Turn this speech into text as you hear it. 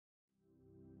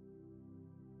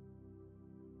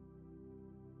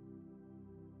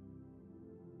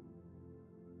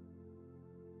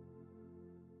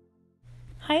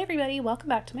Hi everybody, welcome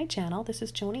back to my channel. This is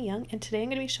Joni Young, and today I'm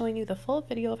going to be showing you the full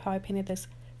video of how I painted this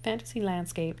fantasy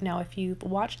landscape. Now if you've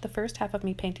watched the first half of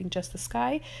me painting just the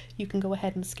sky, you can go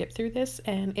ahead and skip through this,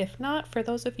 and if not, for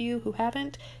those of you who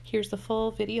haven't, here's the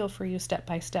full video for you step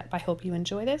by step. I hope you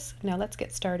enjoy this. Now let's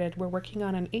get started. We're working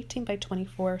on an 18 by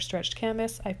 24 stretched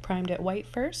canvas. I've primed it white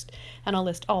first, and I'll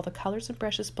list all the colors and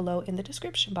brushes below in the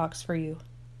description box for you.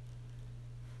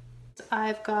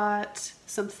 I've got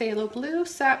some phthalo blue,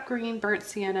 sap green, burnt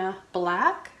sienna,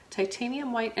 black,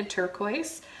 titanium white, and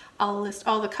turquoise. I'll list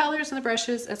all the colors and the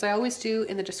brushes as I always do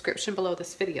in the description below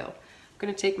this video. I'm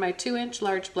going to take my 2-inch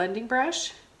large blending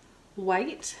brush,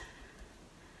 white,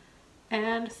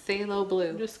 and phthalo blue.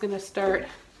 I'm just going to start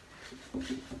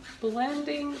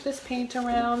blending this paint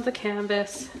around the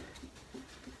canvas.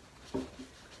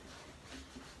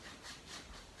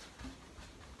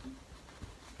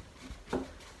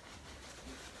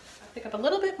 Pick up a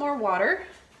little bit more water.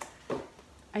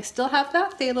 I still have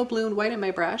that phthalo blue and white in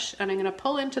my brush, and I'm going to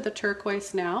pull into the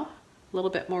turquoise now, a little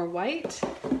bit more white,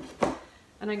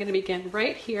 and I'm going to begin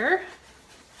right here.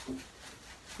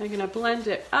 I'm going to blend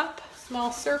it up,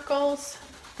 small circles.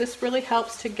 This really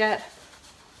helps to get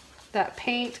that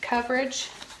paint coverage.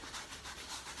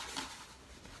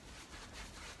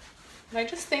 And I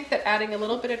just think that adding a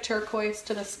little bit of turquoise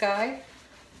to the sky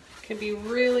can be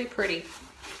really pretty.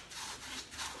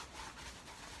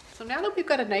 So now that we've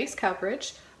got a nice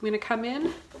coverage, I'm going to come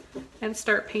in and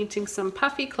start painting some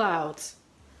puffy clouds.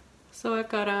 So I've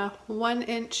got a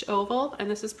 1-inch oval, and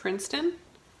this is Princeton. I'm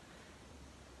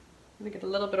going to get a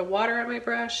little bit of water on my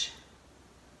brush,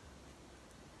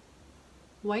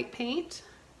 white paint,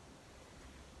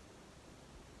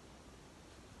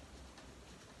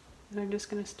 and I'm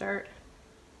just going to start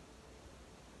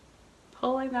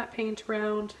pulling that paint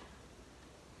around,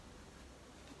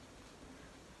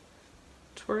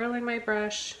 twirling my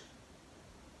brush,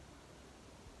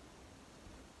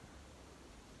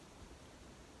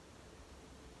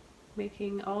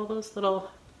 making all those little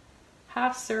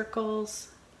half circles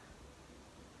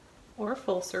or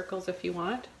full circles if you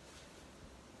want.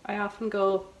 I often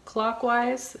go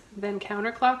clockwise, then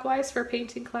counterclockwise for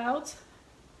painting clouds.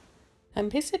 I'm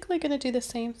basically going to do the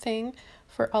same thing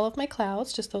for all of my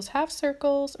clouds, just those half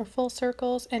circles or full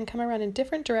circles, and come around in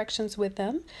different directions with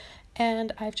them.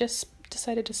 And I've just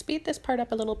decided to speed this part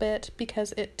up a little bit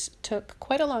because it took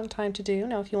quite a long time to do.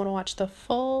 Now if you want to watch the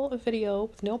full video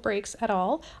with no breaks at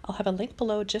all, I'll have a link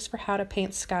below just for how to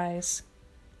paint skies.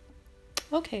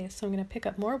 Okay, so I'm going to pick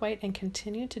up more white and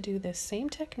continue to do this same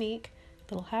technique,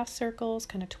 little half circles,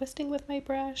 kind of twisting with my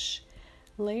brush,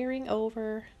 layering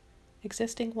over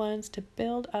existing ones to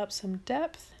build up some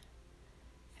depth.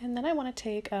 And then I want to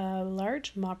take a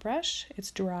large mop brush,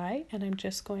 it's dry, and I'm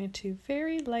just going to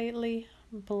very lightly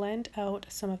blend out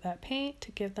some of that paint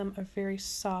to give them a very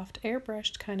soft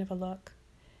airbrushed kind of a look,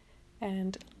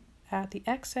 and add the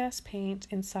excess paint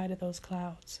inside of those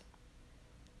clouds.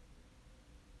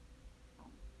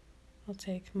 I'll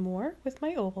take more with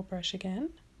my oval brush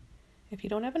again. If you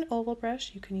don't have an oval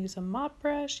brush, you can use a mop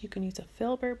brush, you can use a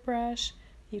Filbert brush,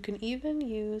 you can even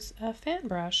use a fan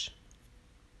brush.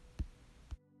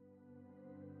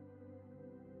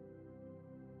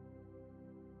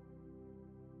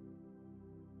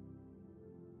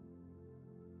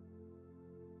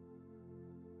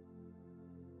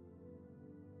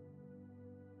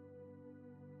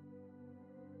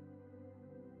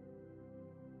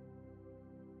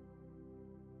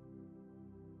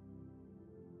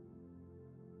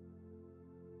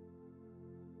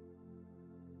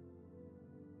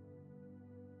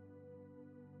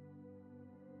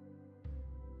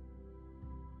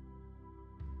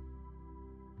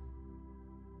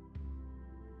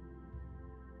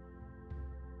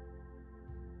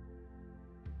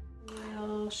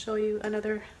 I'll show you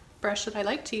another brush that I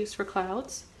like to use for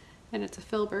clouds, and it's a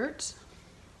Filbert.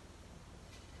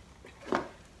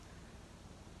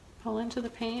 Pull into the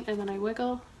paint and then I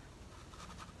wiggle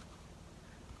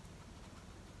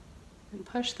and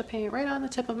push the paint right on the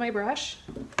tip of my brush.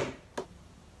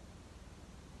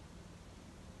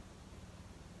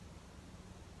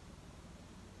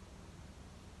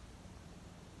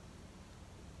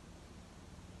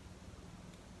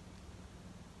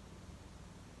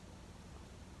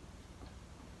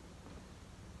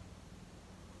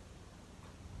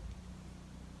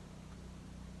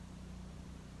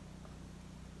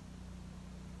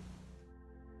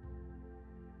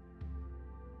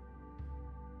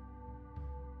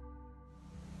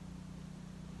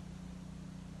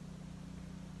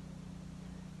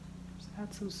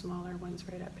 Add some smaller ones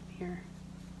right up in here.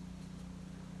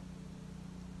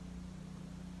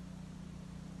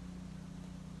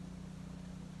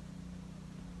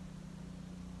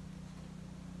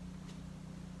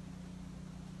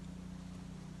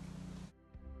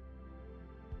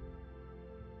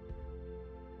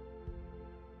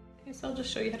 Okay, so I'll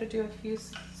just show you how to do a few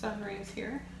sun rays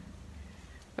here.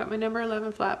 Got my number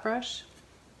 11 flat brush.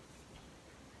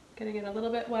 Gonna get a little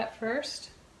bit wet first.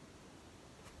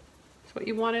 So what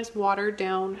you want is watered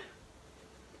down,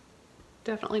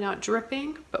 definitely not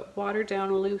dripping, but watered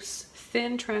down, loose,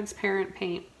 thin, transparent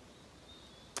paint.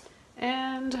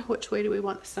 And which way do we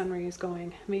want the sun rays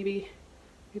going? Maybe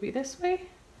this way?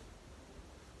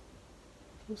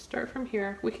 We'll start from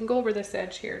here. We can go over this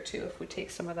edge here too if we take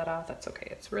some of that off. That's okay.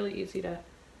 It's really easy to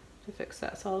fix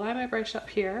that. So I'll line my brush up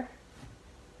here.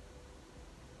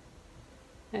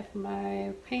 If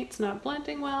my paint's not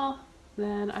blending well,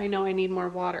 then I know I need more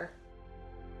water.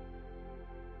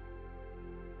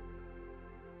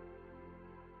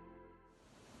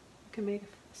 I can make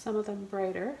some of them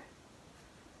brighter.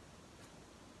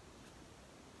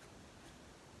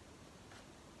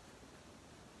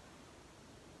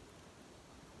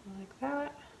 Like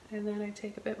that, and then I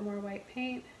take a bit more white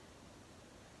paint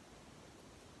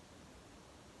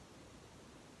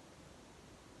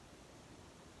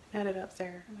add it up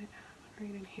there. I might add one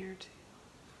right in here too.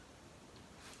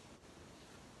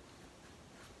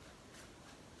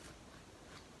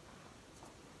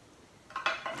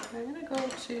 I'm going to go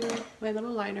to my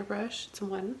little liner brush. It's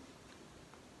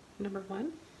number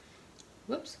one.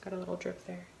 Whoops, got a little drip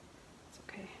there. It's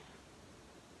okay.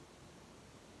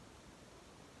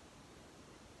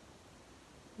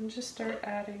 And just start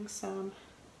adding some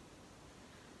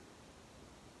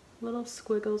little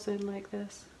squiggles in like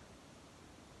this.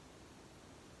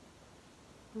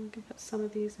 I'm going to put some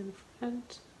of these in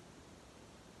front.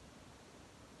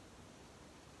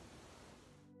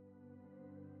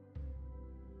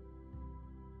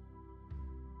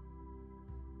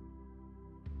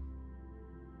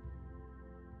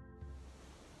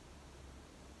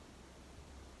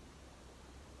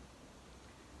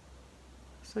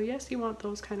 So yes, you want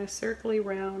those kind of circly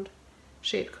round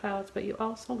shaped clouds, but you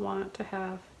also want to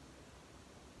have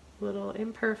little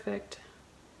imperfect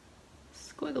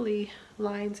squiggly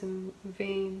lines and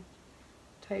vein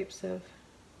types of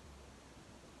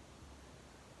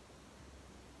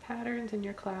patterns in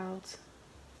your clouds.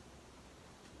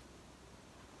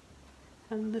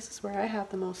 And this is where I have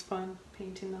the most fun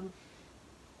painting them.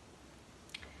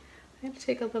 I'm going to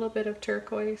take a little bit of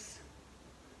turquoise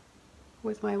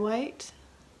with my white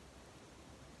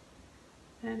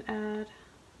and add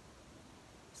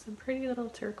some pretty little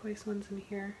turquoise ones in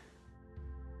here.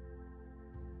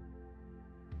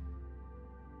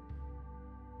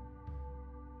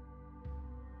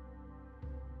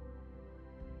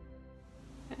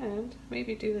 And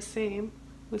maybe do the same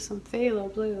with some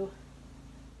phthalo blue.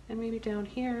 And maybe down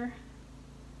here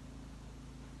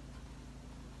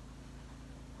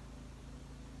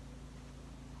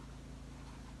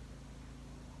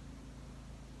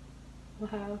we'll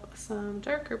have some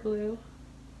darker blue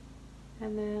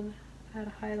and then add a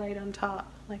highlight on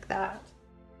top like that.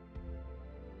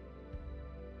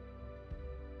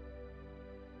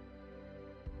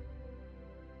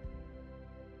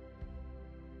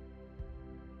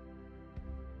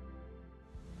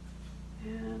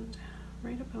 And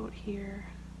right about here,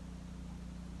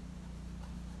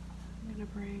 I'm going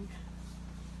to bring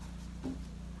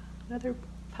another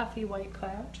puffy white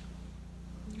cloud.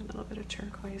 A little bit of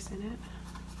turquoise in it.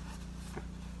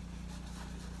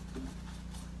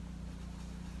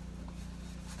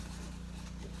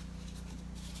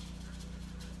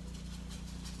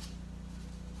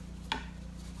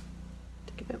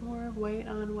 Take a bit more white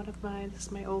on one of my, this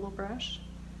is my oval brush.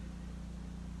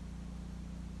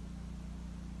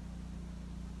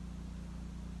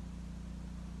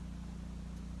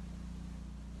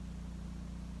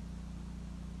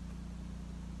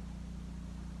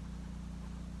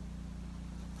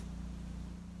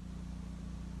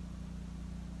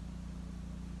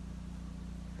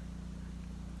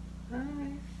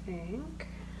 I think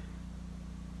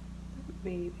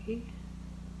maybe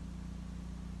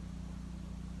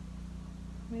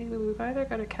we've either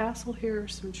got a castle here or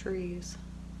some trees.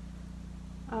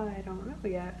 I don't know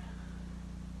yet.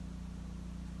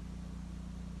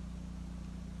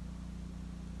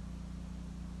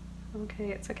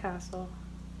 Okay, it's a castle.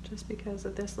 Just because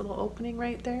of this little opening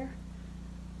right there,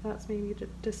 that's made me to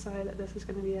decide that this is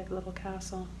going to be a little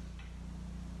castle.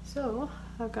 So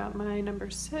I've got my number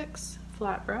 6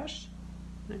 flat brush.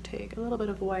 I'm going to take a little bit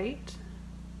of white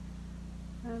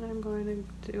and I'm going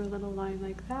to do a little line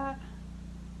like that.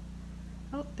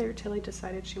 Oh, there Tilly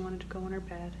decided she wanted to go in her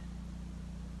bed.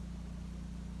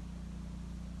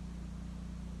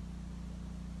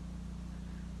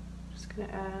 Just going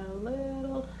to add a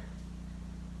little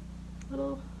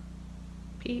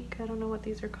peak. I don't know what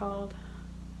these are called.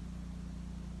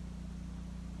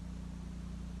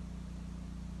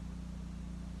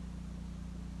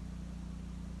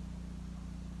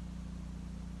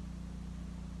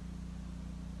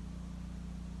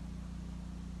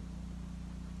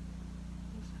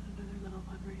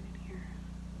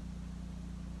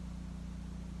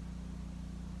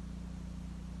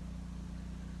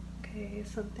 Okay,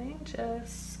 something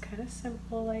just kind of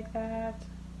simple like that.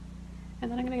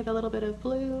 And then I'm going to get a little bit of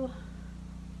blue.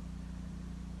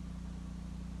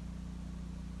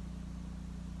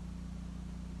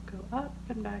 Go up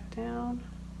and back down.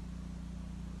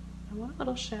 I want a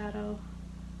little shadow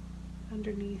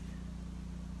underneath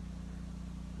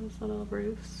those little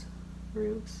roofs.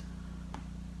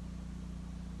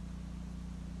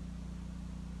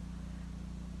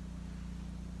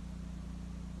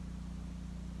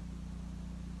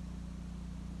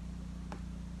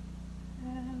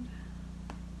 And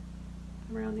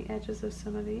around the edges of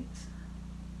some of these.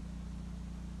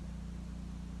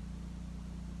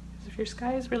 If your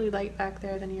sky is really light back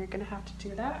there, then you're going to have to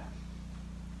do that.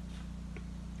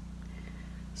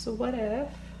 So what if,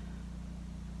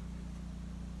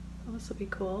 well, this will be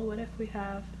cool, what if we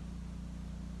have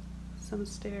some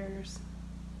stairs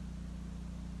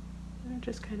that are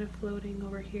just kind of floating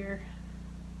over here,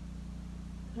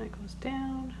 and it goes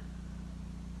down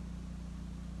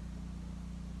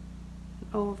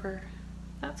and over.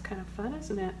 That's kind of fun,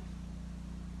 isn't it?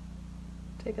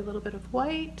 Take a little bit of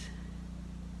white.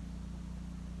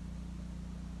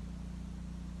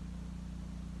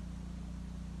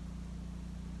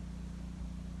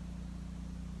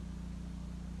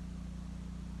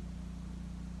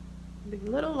 Big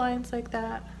little lines like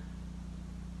that.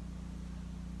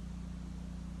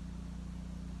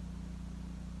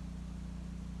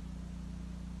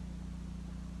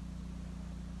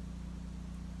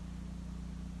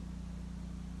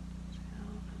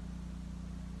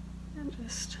 And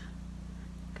just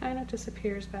kind of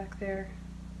disappears back there.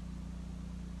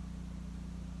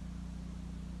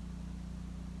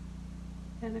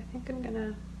 And I think I'm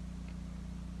gonna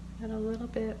add a little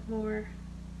bit more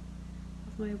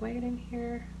of my white in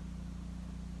here.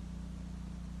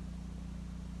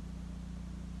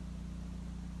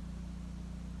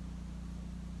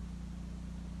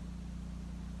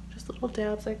 Just little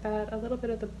dabs like that. A little bit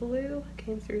of the blue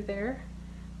came through there.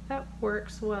 That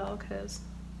works well because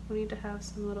we need to have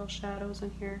some little shadows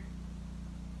in here.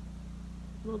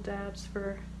 Little dabs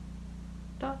for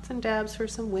dots and dabs for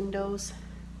some windows.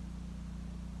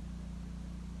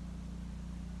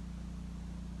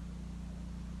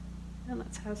 And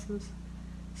let's have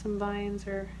some vines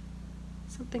or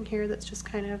something here that's just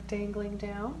kind of dangling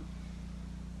down.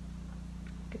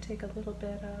 I could take a little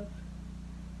bit of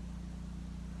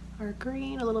our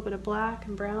green, a little bit of black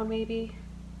and brown maybe.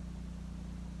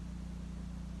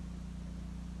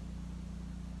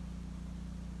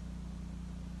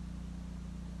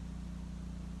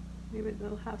 Maybe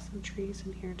they'll have some trees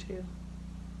in here too.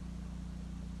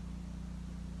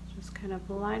 Just kind of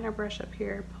line our brush up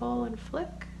here, pull and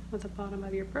flick with the bottom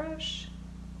of your brush.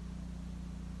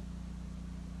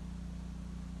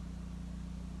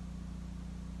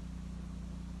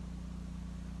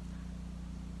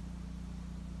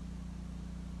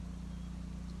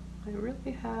 I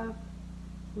really have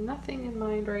nothing in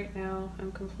mind right now.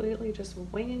 I'm completely just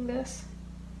winging this,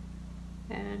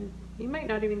 and you might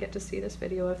not even get to see this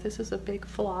video. If this is a big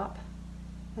flop,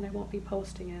 then I won't be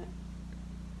posting it.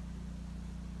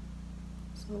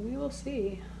 So we will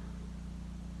see.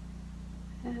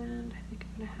 And I think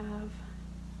I'm gonna have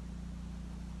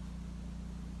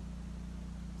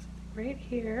something right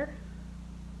here.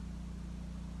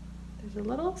 There's a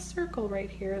little circle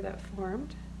right here that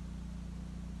formed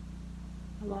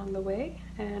along the way,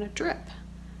 and a drip.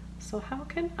 So how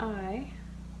can I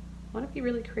want to be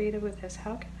really creative with this?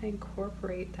 How can I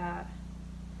incorporate that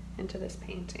into this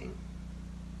painting?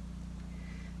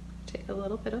 Take a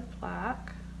little bit of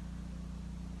black.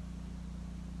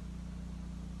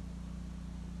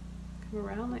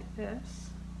 Around like this.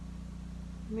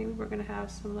 Maybe we're going to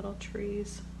have some little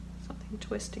trees, something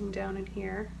twisting down in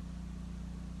here.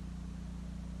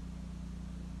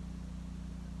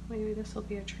 Maybe this will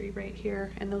be a tree right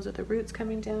here, and those are the roots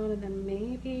coming down, and then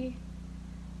maybe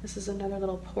this is another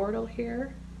little portal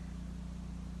here,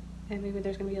 and maybe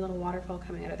there's going to be a little waterfall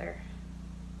coming out of there.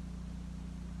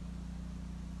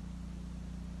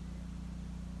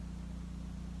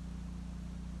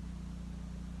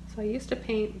 So I used to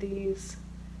paint these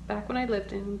back when I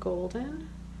lived in Golden.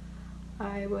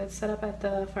 I would set up at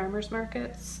the farmers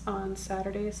markets on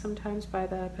Saturdays sometimes by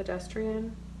the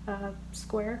pedestrian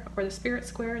square, or the Spirit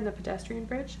Square and the pedestrian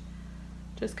bridge,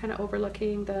 just kind of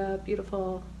overlooking the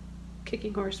beautiful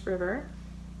Kicking Horse River.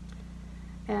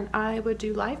 And I would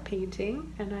do live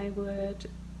painting, and I would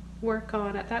work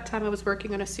on, at that time I was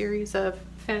working on a series of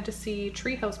fantasy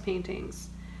treehouse paintings.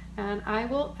 And I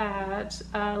will add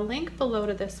a link below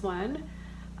to this one.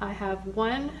 I have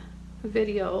one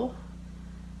video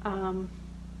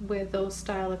with those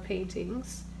style of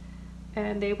paintings,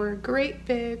 and they were great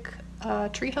big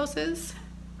tree houses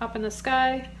up in the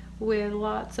sky with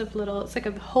lots of little, it's like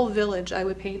a whole village I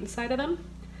would paint inside of them.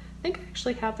 I think I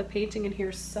actually have the painting in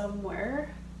here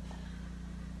somewhere.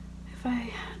 If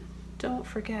I don't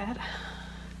forget,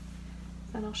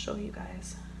 then I'll show you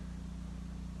guys.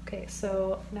 Okay,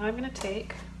 so now I'm gonna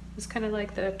take, it's kind of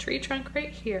like the tree trunk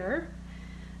right here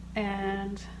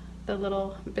and the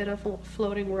little bit of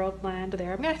floating world land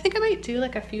there. I think I might do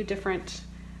like a few different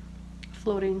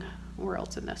floating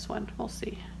worlds in this one. We'll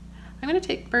see. I'm gonna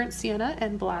take burnt sienna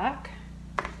and black,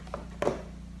 and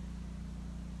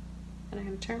I'm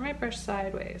gonna turn my brush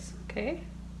sideways, okay?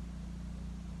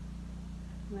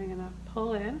 And I'm gonna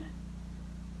pull in,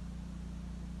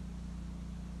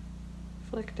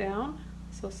 flick down,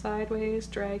 so sideways,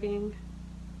 dragging,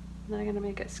 and then I'm gonna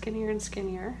make it skinnier and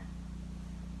skinnier.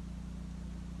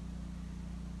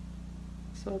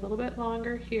 So a little bit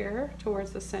longer here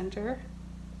towards the center,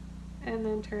 and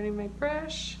then turning my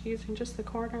brush, using just the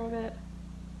corner of it,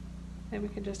 and we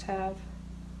can just have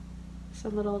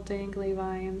some little dangly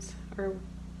vines or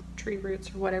tree roots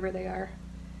or whatever they are.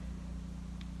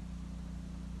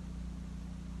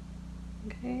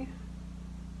 Okay, I'm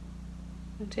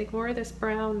gonna take more of this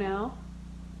brown now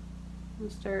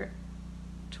and start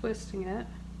twisting it.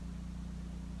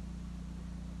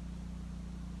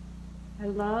 I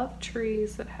love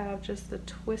trees that have just the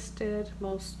twisted,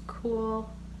 most cool,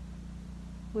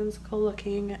 whimsical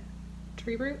looking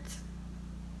tree roots.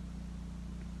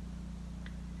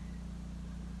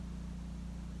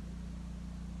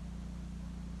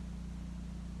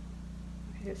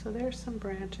 Okay, so there's some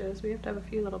branches. We have to have a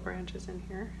few little branches in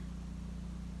here.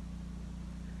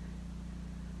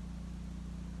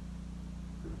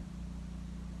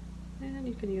 And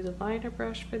you can use a liner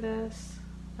brush for this.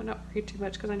 I'm not worried too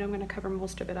much because I know I'm going to cover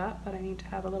most of it up, but I need to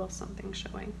have a little something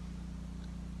showing.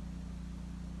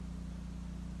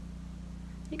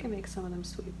 You can make some of them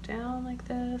sweep down like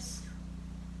this.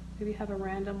 Maybe have a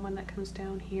random one that comes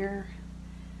down here.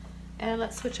 And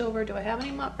let's switch over. Do I have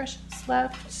any mop brushes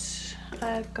left?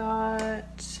 I've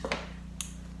got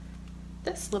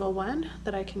this little one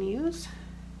that I can use.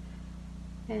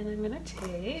 And I'm going to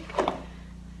take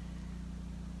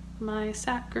my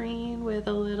sap green with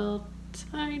a little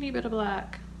tiny bit of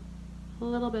black, a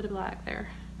little bit of black there.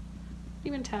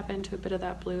 Even tap into a bit of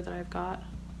that blue that I've got.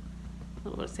 A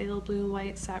little bit of phthalo blue,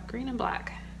 white, sap green, and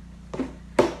black.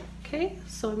 Okay,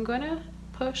 so I'm going to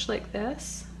push like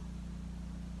this.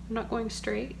 I'm not going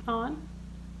straight on.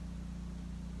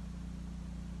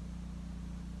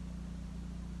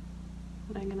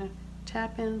 And I'm going to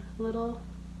tap in little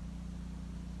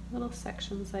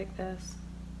sections like this.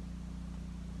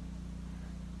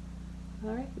 All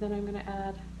right, then I'm going to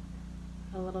add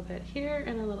a little bit here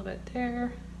and a little bit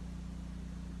there.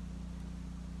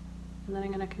 And then I'm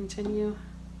going to continue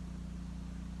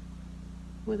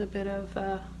with a bit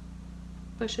of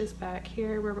bushes back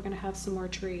here where we're going to have some more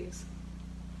trees.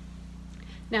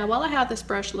 Now, while I have this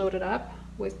brush loaded up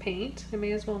with paint, I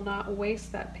may as well not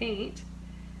waste that paint.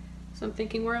 So I'm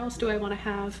thinking, where else do I want to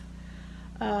have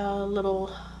a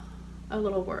little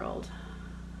world?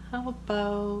 How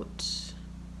about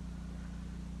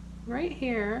right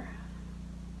here?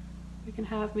 We can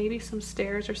have maybe some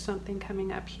stairs or something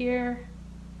coming up here,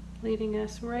 leading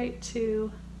us right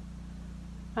to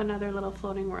another little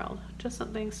floating world. Just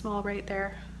something small right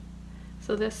there.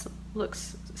 So this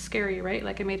looks scary, right?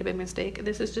 Like I made a big mistake.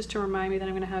 This is just to remind me that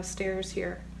I'm going to have stairs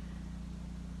here.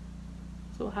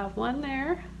 So we'll have one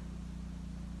there.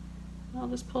 I'll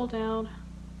just pull down,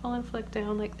 pull and flick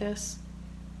down like this.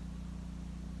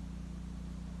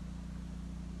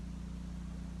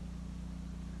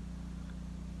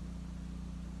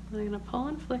 I'm going to pull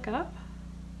and flick up.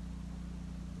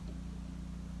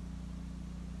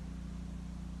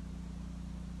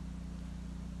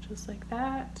 Just like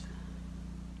that.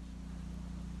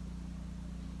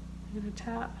 I'm going to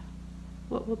tap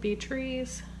what will be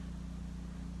trees.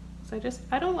 So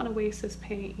I don't want to waste this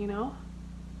paint, you know?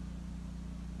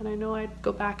 And I know I'd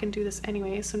go back and do this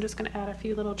anyway, so I'm just going to add a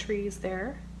few little trees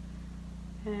there.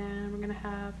 And we're going to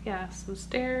have, yeah, some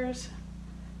stairs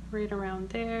right around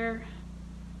there.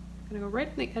 I'm going to go right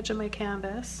on the edge of my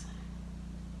canvas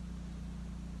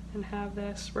and have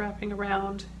this wrapping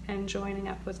around and joining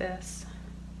up with this.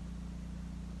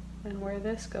 And where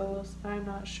this goes, I'm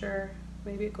not sure.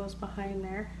 Maybe it goes behind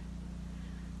there.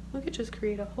 We could just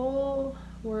create a whole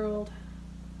world.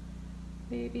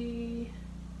 Maybe,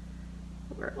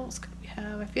 where else could we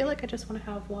have? I feel like I just want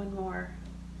to have one more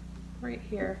right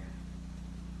here.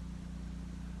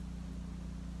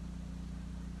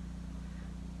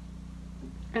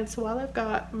 And so while I've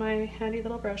got my handy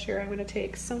little brush here, I'm going to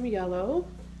take some yellow.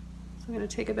 So I'm going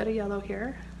to take a bit of yellow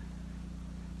here.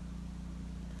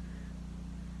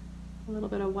 a little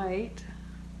bit of white.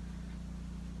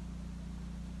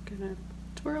 Gonna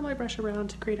twirl my brush around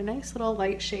to create a nice little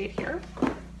light shade here.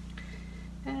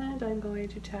 And I'm going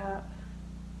to tap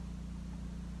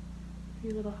a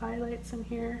few little highlights in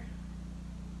here.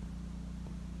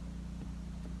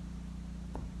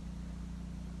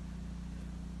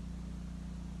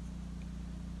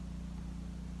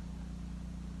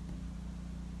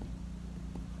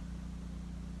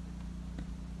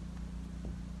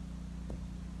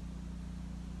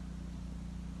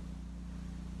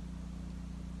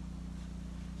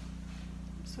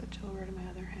 Switch over to my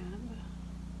other hand.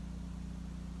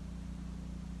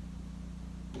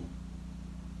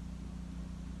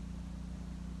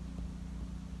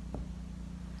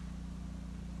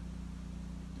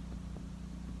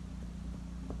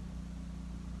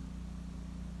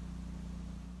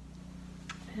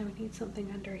 And we need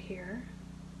something under here.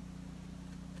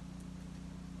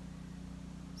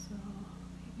 So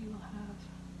maybe we'll have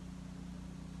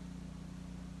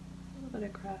a little bit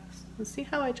of grass. And see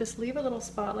how I just leave a little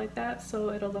spot like that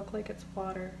so it'll look like it's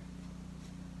water.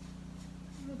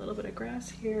 A little bit of grass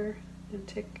here and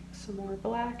take some more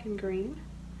black and green.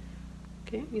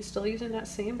 Okay, you're still using that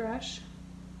same brush.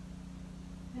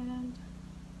 And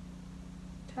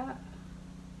tap.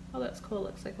 Oh, that's cool.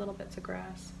 Looks like little bits of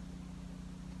grass.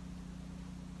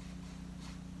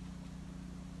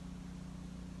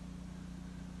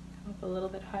 Come up a little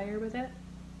bit higher with it.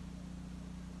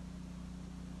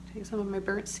 Take some of my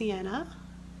burnt sienna.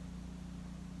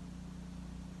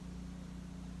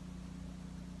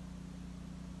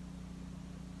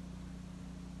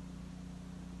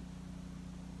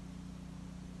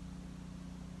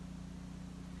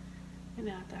 And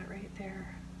add that right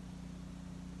there.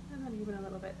 And then even a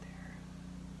little bit there.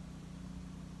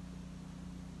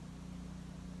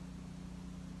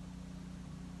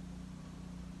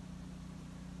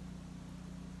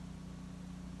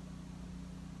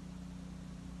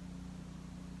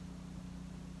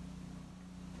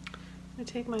 I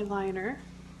take my liner,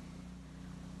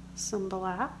 some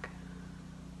black,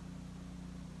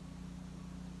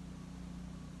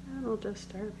 and we'll just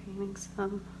start painting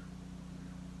some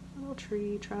little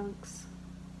tree trunks.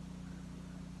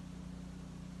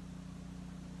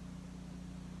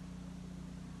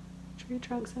 Tree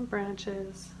trunks and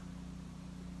branches.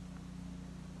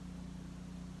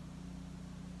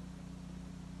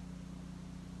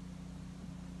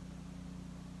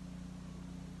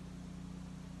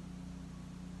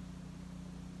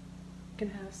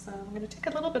 Have some. I'm going to take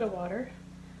a little bit of water.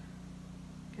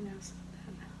 I'm going to have some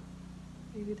then.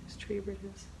 Maybe this tree root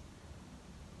is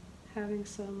having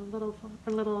some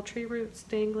little tree roots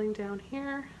dangling down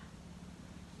here.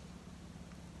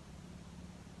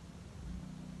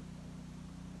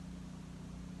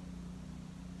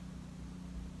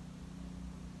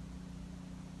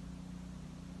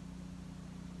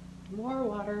 More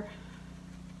water.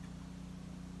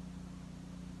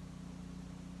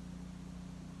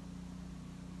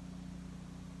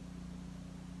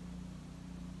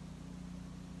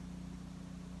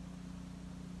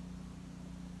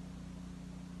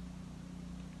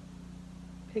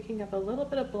 Picking up a little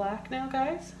bit of black now,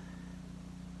 guys.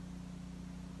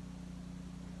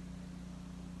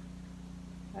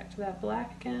 Back to that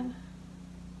black again.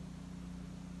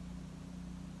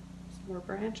 Some more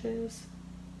branches.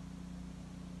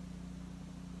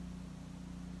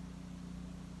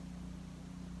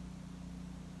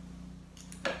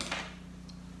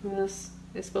 This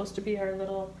is supposed to be our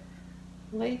little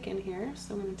lake in here,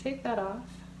 so I'm going to take that off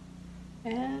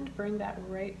and bring that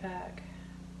right back.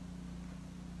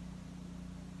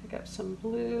 Pick up some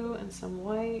blue and some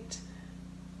white.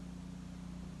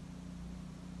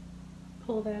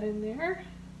 Pull that in there.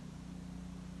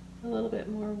 A little bit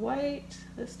more white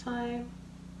this time.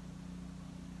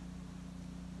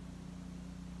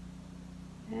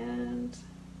 And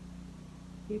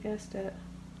you guessed it,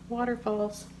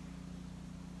 waterfalls.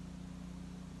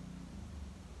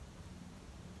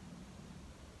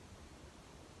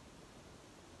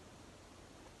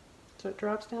 So it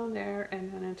drops down there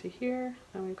and then into here,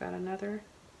 and we've got another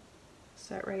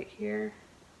set right here.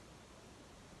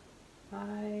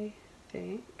 I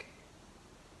think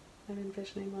I'm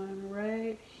envisioning one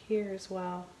right here as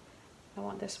well. I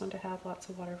want this one to have lots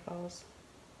of waterfalls.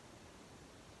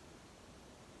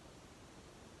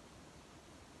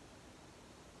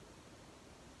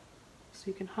 So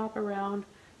you can hop around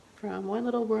from one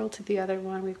little world to the other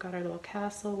one. We've got our little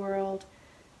castle world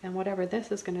and whatever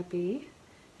this is going to be.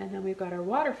 And then we've got our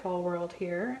waterfall world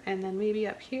here, and then maybe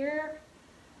up here,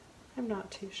 I'm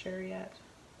not too sure yet.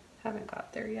 Haven't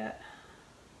got there yet.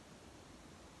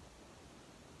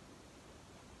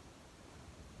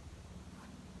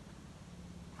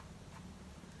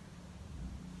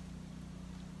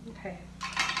 Okay.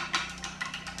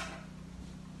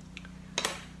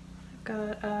 I've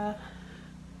got a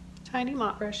tiny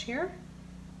mop brush here.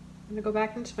 I'm gonna go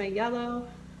back into my yellow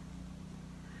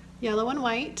and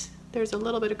white. There's a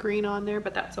little bit of green on there,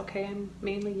 but that's okay. I'm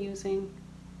mainly using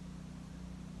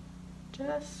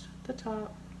just the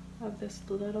top of this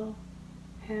little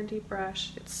handy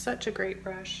brush. It's such a great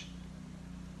brush.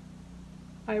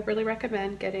 I really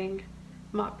recommend getting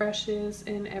mop brushes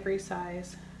in every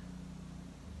size.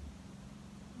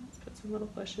 Let's put some little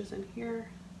bushes in here.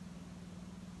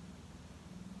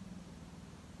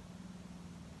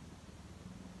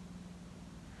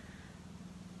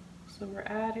 So we're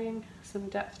adding some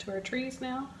depth to our trees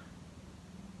now.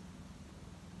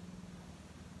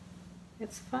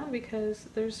 It's fun because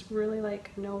there's really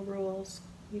like no rules.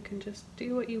 You can just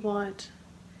do what you want.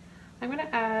 I'm gonna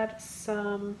add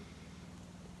some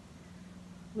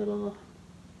little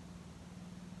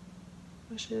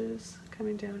bushes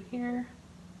coming down here.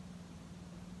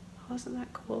 Oh, isn't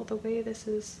that cool? The way this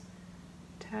is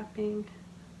tapping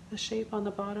the shape on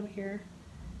the bottom here.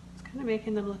 It's kind of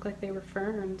making them look like they were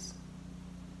ferns.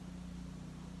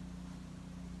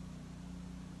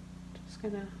 Just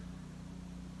gonna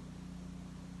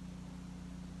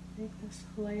make this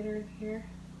lighter here.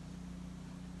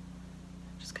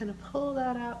 Just kind of pull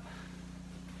that up.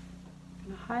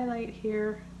 I'm gonna highlight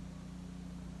here.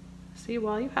 See,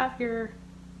 while you have your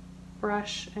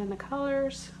brush and the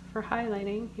colors for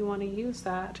highlighting, you want to use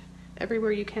that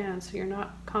everywhere you can, so you're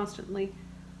not constantly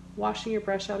washing your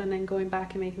brush out and then going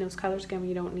back and making those colors again when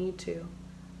you don't need to.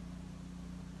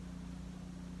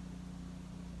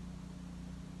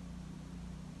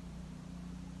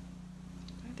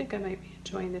 I think I might be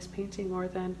enjoying this painting more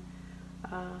than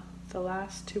the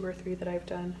last 2 or 3 that I've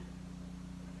done.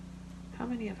 How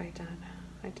many have I done?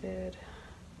 I did,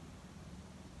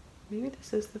 maybe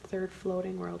this is the 3rd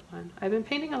floating world one. I've been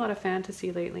painting a lot of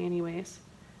fantasy lately anyways.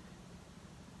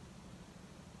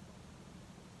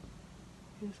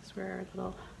 This is where our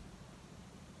little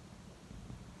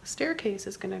staircase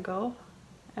is gonna go,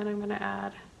 and I'm gonna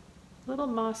add a little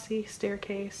mossy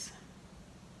staircase.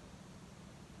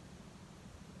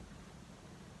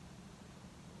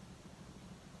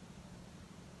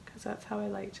 Because that's how I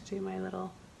like to do my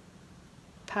little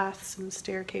paths and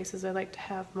staircases. I like to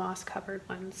have moss covered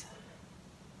ones.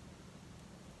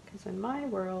 Because in my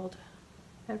world,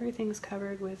 everything's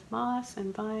covered with moss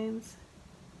and vines,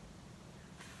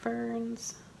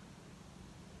 ferns.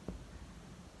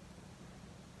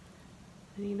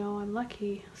 And you know, I'm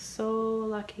lucky, so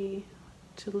lucky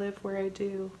to live where I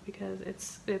do, because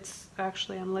it's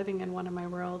actually, I'm living in one of my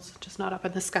worlds, just not up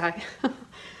in the sky.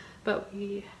 But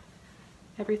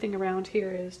everything around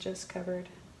here is just covered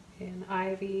in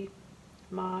ivy,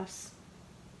 moss,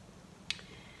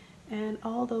 and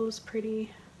all those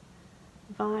pretty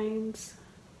vines,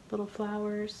 little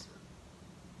flowers.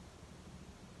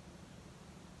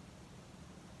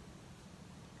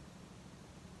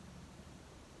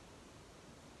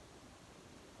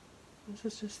 This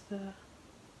is just the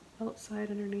outside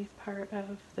underneath part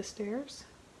of the stairs.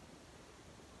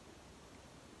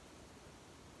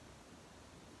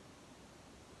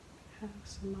 Have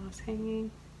some moss hanging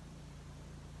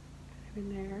kind of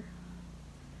in there.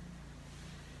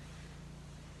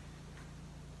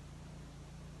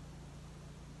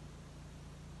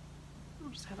 I'll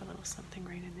just have a little something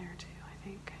right in there too, I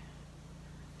think.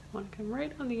 I want to come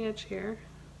right on the edge here.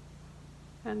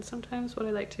 And sometimes what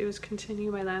I like to do is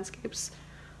continue my landscapes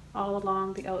all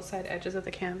along the outside edges of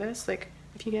the canvas. Like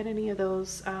if you get any of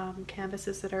those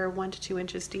canvases that are 1 to 2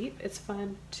 inches deep, it's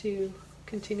fun to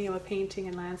continue a painting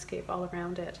and landscape all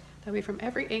around it. That way from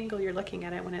every angle you're looking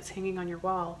at it when it's hanging on your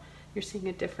wall, you're seeing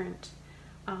a different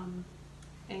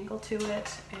angle to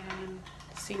it and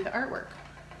seeing the artwork.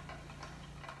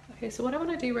 Okay, so what I want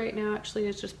to do right now actually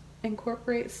is just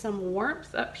incorporate some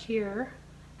warmth up here,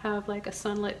 have like a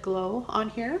sunlit glow on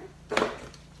here.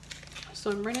 So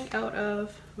I'm running out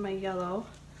of my yellow.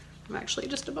 I'm actually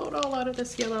just about all out of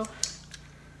this yellow.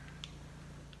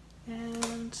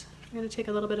 And I'm going to take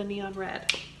a little bit of neon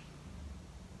red.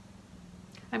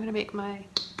 I'm going to make my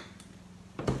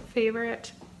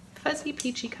favorite fuzzy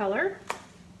peachy color.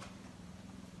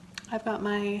 I've got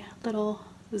my little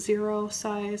 0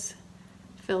 size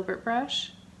Filbert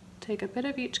brush. Take a bit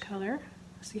of each color.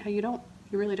 See how you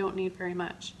really don't need very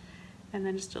much. And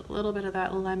then just a little bit of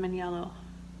that lemon yellow.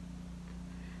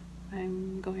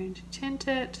 I'm going to tint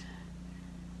it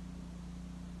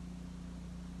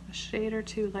a shade or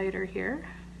 2 lighter here.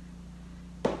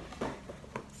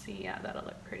 See, yeah, that'll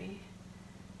look pretty.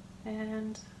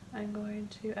 And I'm going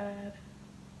to add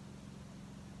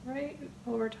right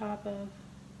over top of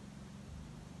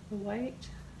the white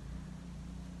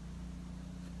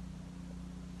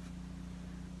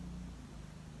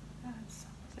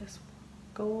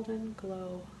golden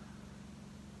glow.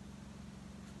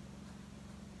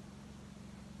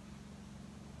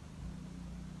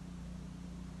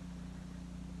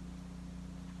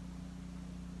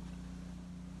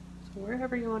 So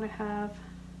wherever you want to have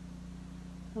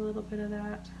a little bit of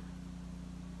that.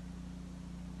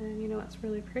 And you know, it's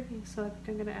really pretty, so I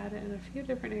think I'm going to add it in a few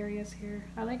different areas here.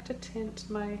 I like to tint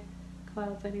my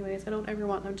clouds anyways. I don't ever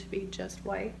want them to be just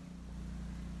white.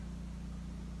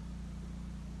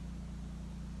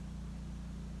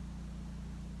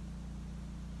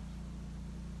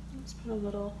 Let's put a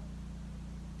little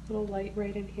light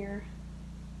right in here.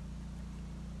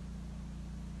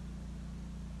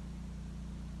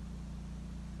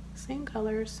 Same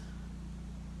colors.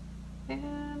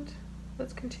 And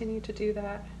let's continue to do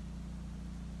that.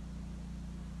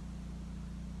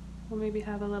 We'll maybe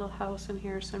have a little house in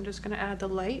here, so I'm just going to add the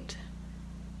light.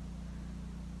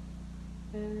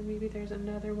 And maybe there's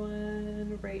another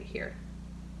one right here.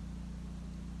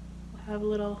 We'll have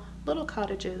little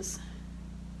cottages.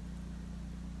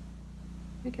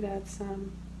 We could add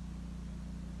some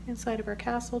inside of our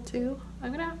castle too.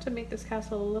 I'm going to have to make this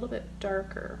castle a little bit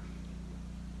darker.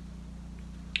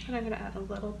 And I'm going to add a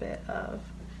little bit of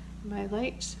my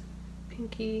light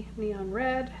pinky neon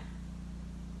red.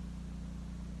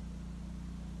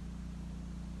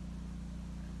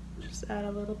 Just add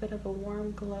a little bit of a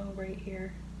warm glow right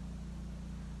here.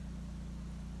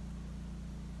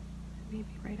 Maybe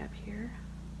right up here.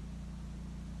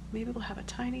 Maybe we'll have a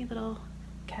tiny little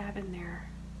cabin there.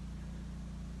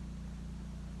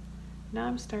 Now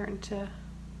I'm starting to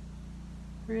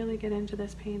really get into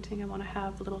this painting. I want to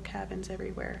have little cabins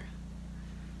everywhere.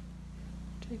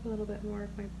 Take a little bit more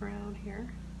of my brown here.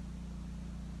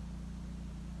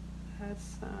 Add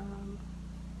some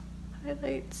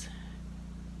highlights.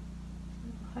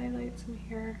 Some highlights in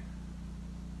here.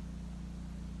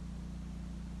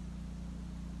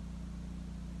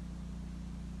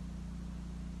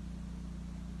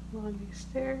 Along these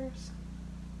stairs.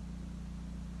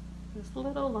 Those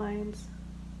little lines.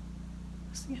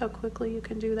 See how quickly you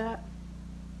can do that?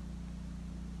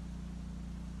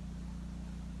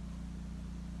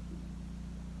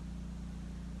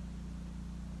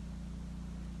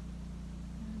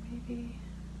 And maybe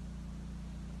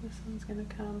this one's going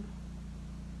to come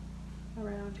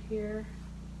around here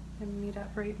and meet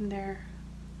up right in there.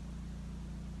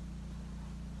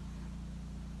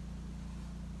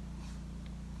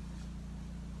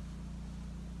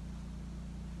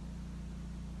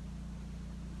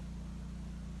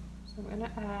 So I'm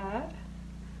going to add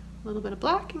a little bit of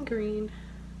black and green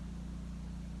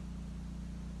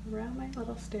around my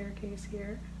little staircase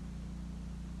here.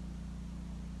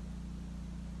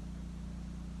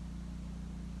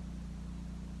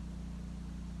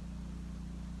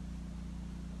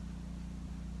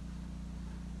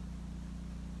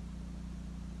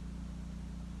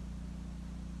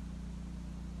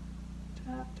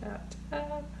 Tap, tap,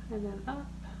 tap, and then up.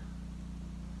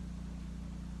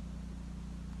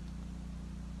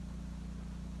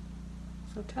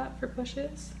 So tap for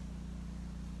bushes,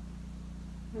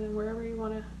 and then wherever you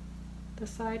want to, the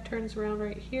side turns around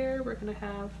right here, we're going to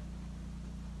have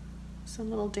some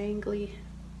little dangly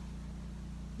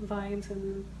vines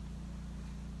and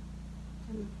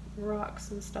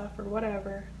rocks and stuff or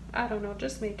whatever. I don't know,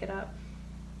 just make it up.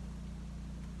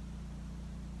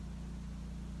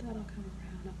 That'll come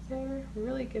around up there. We're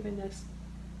really giving this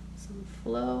some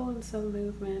flow and some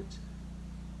movement.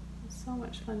 It's so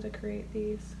much fun to create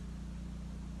these.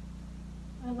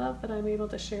 I love that I'm able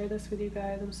to share this with you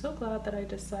guys. I'm so glad that I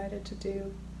decided to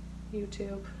do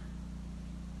YouTube.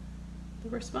 The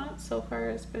response so far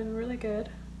has been really good.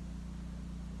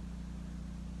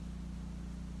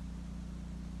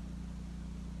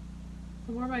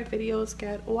 The more my videos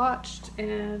get watched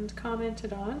and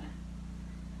commented on,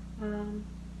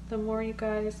 the more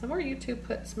YouTube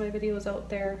puts my videos out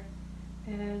there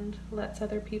and lets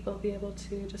other people be able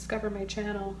to discover my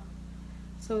channel.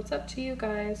 So it's up to you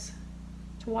guys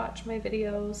to watch my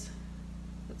videos.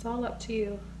 It's all up to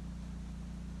you.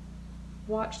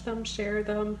 Watch them, share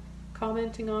them,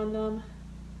 commenting on them.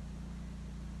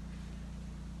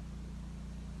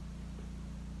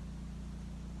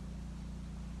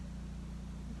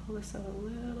 Pull this out a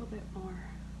little bit more.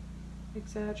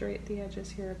 Exaggerate the edges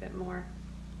here a bit more.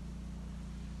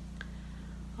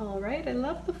 Alright, I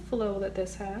love the flow that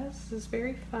this has. This is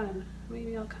very fun.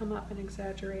 Maybe I'll come up and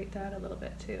exaggerate that a little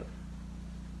bit too.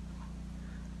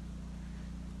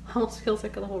 Almost feels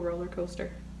like a little roller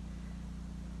coaster.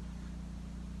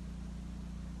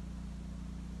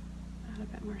 Add a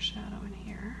bit more shadow in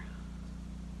here.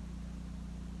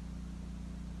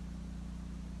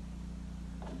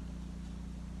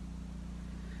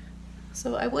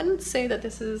 So I wouldn't say that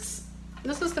this is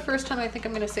the first time I think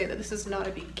I'm going to say that this is not a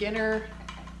beginner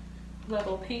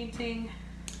level painting,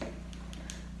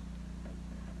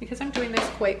 because I'm doing this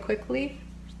quite quickly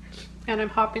and I'm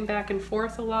hopping back and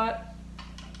forth a lot.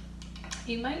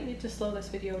 You might need to slow this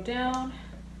video down,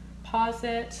 pause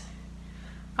it.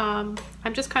 I'm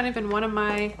just kind of in one of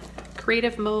my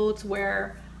creative modes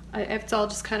where it's all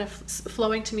just kind of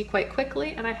flowing to me quite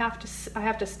quickly, and I have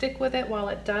to stick with it while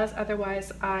it does,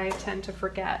 otherwise I tend to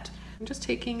forget. I'm just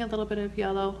taking a little bit of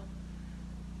yellow,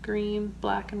 green,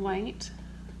 black, and white.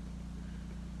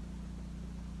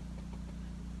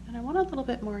 And I want a little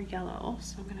bit more yellow,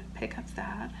 so I'm going to pick up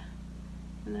that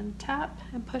and then tap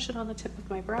and push it on the tip of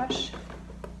my brush.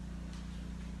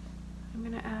 I'm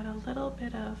going to add a little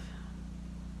bit of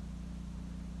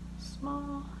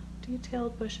small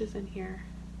detailed bushes in here.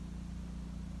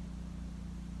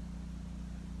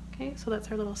 Okay, so that's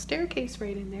our little staircase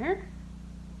right in there.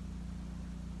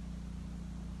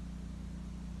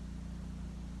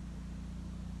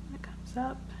 It comes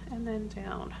up and then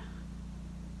down.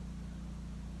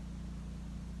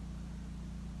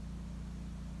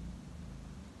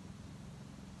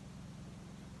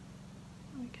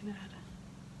 We can add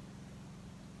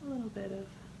a little bit of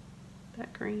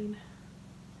that green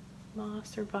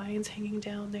moss or vines hanging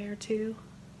down there too.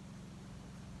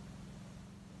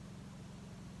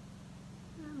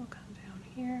 And we'll come down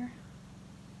here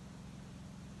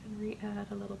and re-add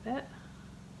a little bit.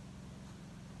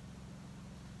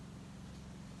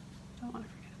 Don't want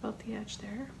to forget about the edge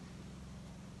there.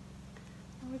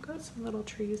 And we've got some little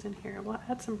trees in here. We'll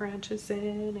add some branches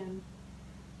in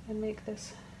and make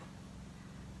this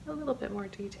a little bit more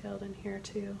detailed in here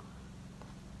too.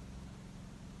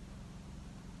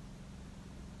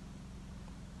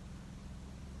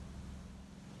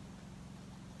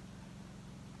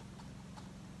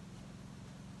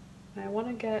 And I want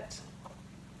to get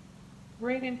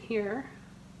right in here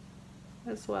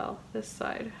as well, this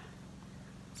side.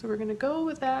 So we're going to go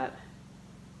with that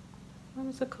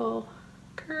whimsical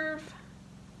curve.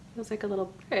 Feels like a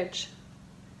little bridge,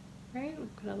 right?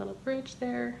 We've got a little bridge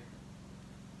there.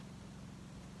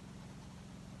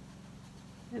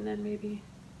 And then maybe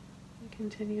it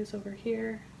continues over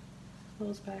here,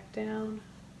 goes back down.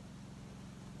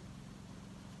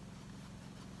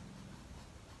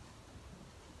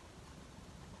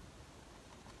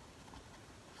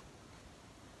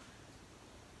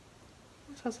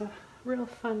 This has a real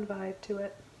fun vibe to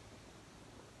it.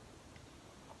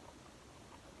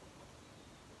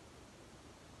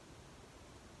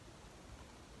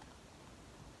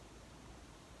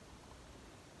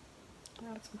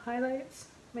 Add some highlights,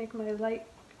 make my light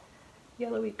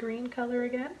yellowy green color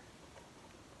again.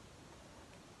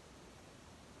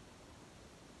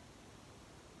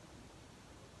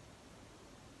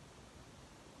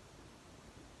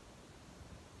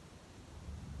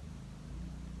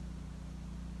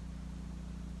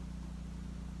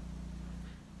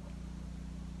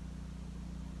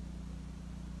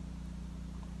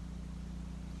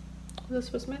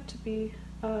 This was meant to be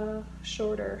a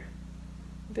shorter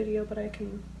video, but I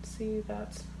can see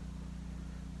that's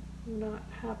not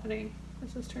happening.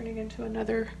 This is turning into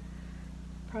another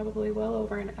probably well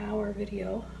over an hour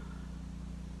video.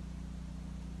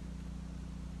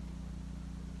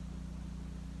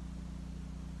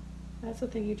 That's the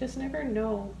thing, you just never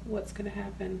know what's going to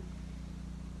happen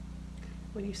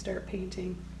when you start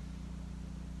painting.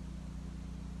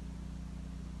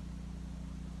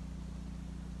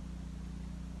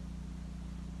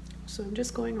 So I'm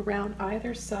just going around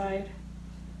either side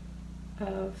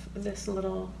of this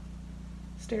little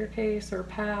staircase or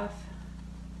path.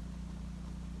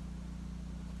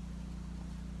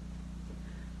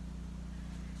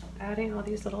 Adding all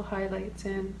these little highlights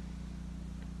in.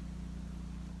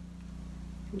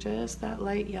 And just that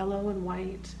light yellow and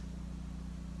white.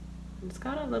 And it's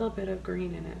got a little bit of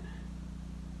green in it.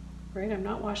 Right? I'm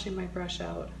not washing my brush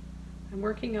out. I'm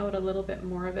working out a little bit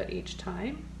more of it each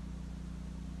time.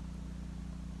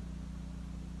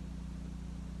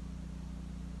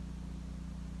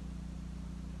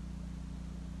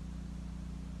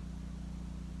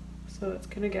 So it's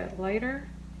going to get lighter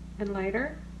and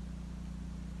lighter.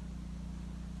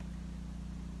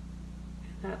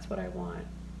 And that's what I want.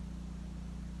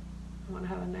 I want to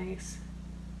have a nice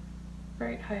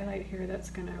bright highlight here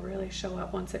that's going to really show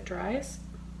up once it dries.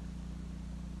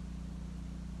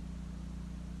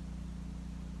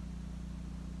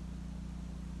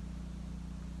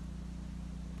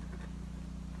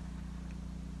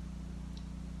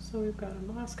 So we've got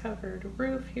a moss-covered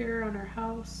roof here on our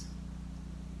house.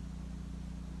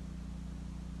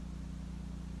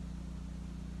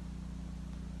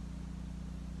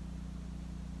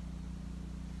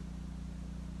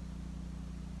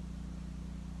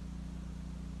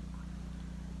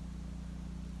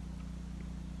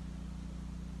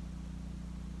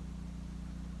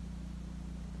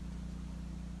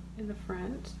 in the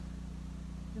front.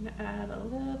 I'm going to add a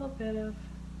little bit of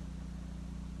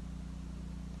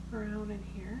brown in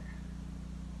here.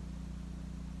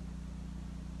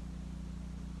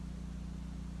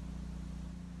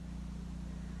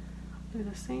 Do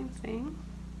the same thing.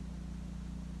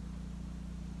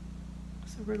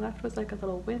 So we're left with like a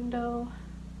little window.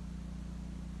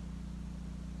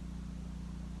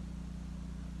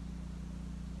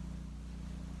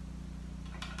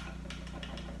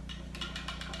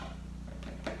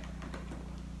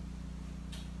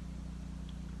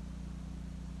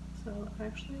 So I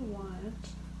actually want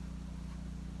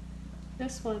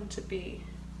this one to be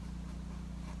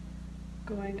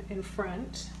going in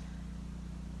front.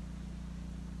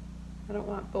 I don't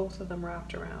want both of them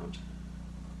wrapped around.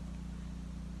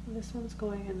 This one's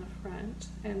going in the front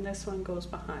and this one goes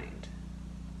behind.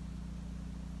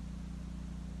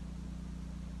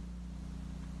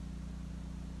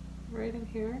 Right in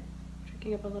here,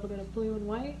 picking up a little bit of blue and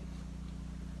white.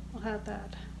 We'll have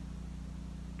that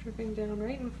dripping down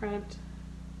right in front.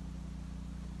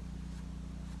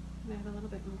 And add a little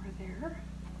bit more there.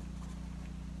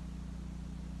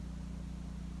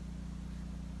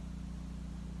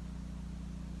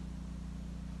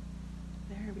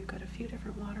 There, we've got a few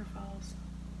different waterfalls.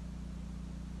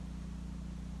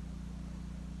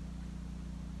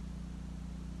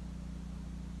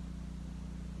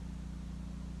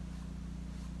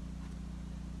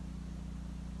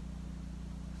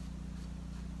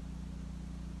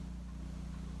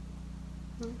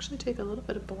 I'll actually take a little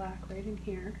bit of black right in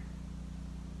here.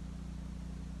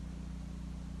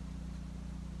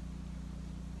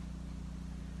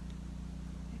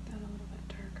 Make that a little bit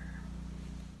darker.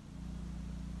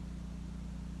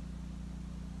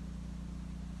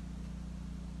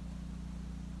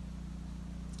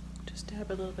 Just dab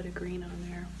a little bit of green on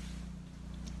there.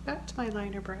 Back to my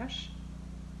liner brush.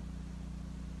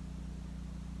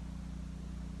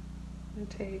 I'm going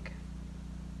to take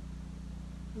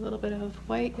a little bit of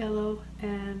white, yellow,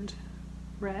 and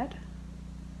red.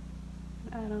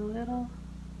 Add a little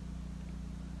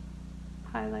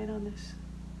highlight on this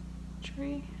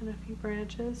tree and a few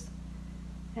branches,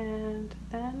 and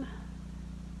then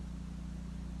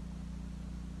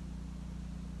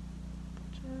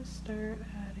just start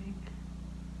adding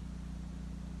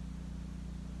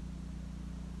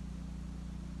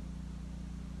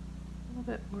a little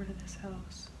bit more to this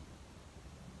house.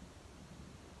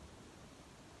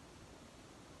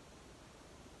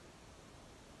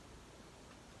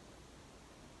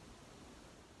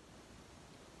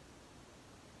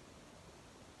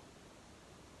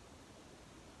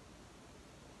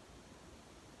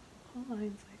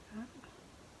 Lines like that.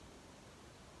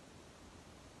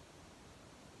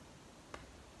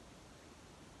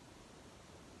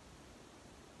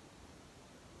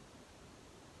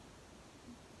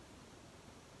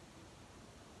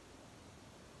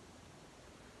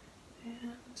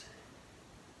 And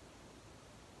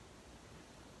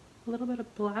a little bit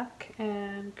of black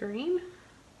and green.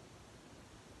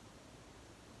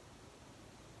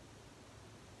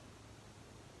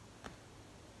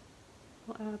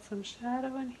 We'll add some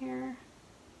shadow in here.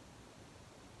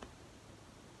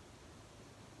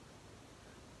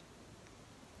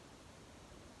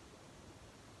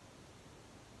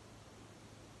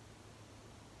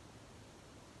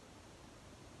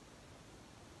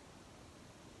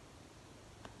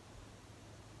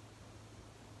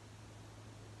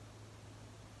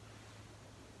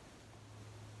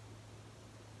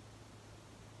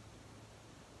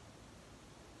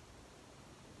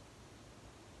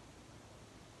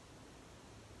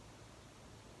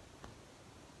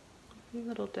 A few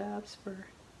little dabs for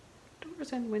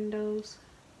doors and windows,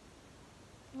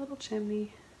 a little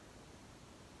chimney,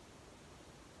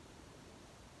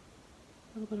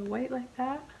 a little bit of white like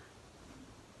that.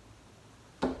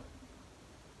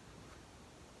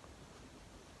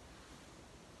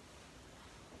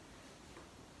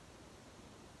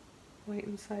 White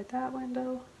inside that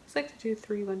window. I just like to do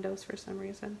 3 windows for some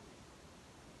reason.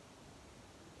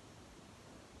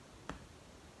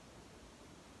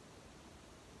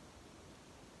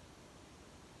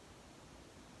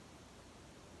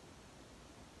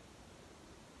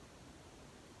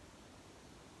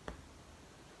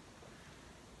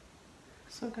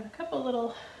 So I've got a couple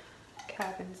little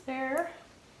cabins there.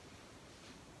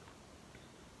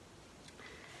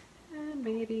 And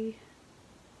maybe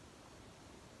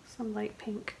some light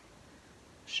pink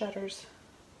shutters.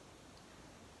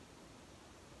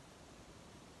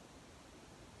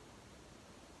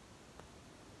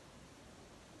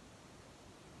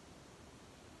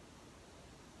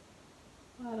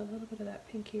 I'll add a little bit of that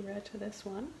pinky red to this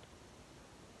one.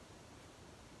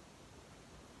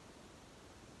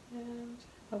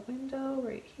 a window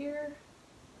right here.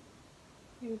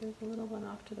 Maybe there's a little one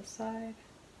off to the side,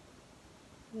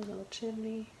 a little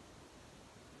chimney,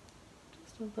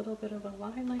 just a little bit of a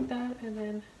line like that, and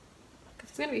then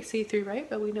it's going to be see-through, right?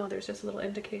 But we know there's just a little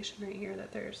indication right here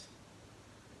that there's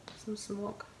some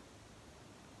smoke.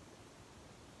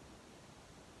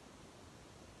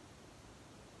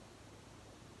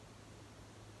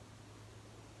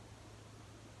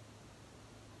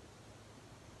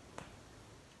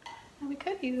 And we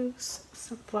could use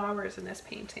some flowers in this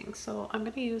painting, so I'm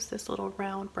going to use this little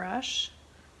round brush,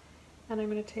 and I'm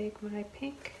going to take my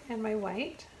pink and my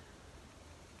white,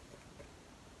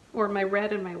 or my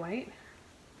red and my white,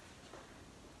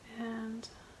 and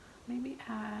maybe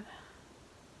add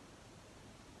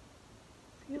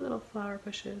a few little flower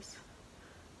bushes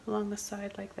along the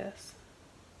side like this.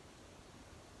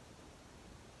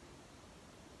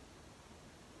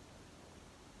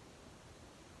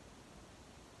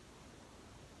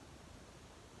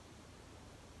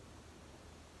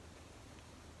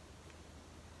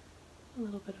 A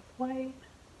little bit of white.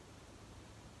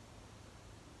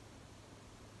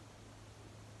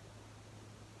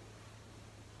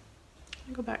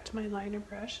 I'll go back to my liner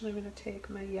brush and I'm going to take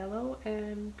my yellow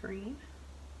and green.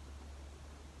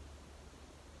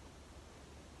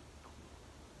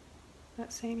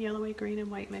 That same yellowy, green, and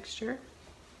white mixture.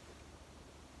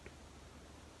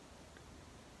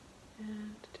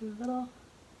 And do a little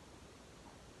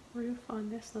roof on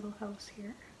this little house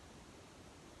here.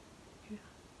 Yeah.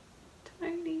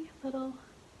 Tiny little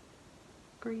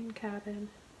green cabin.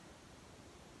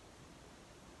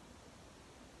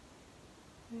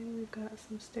 And we've got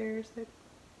some stairs that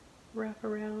wrap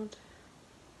around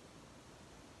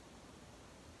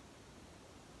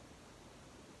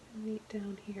and meet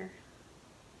down here.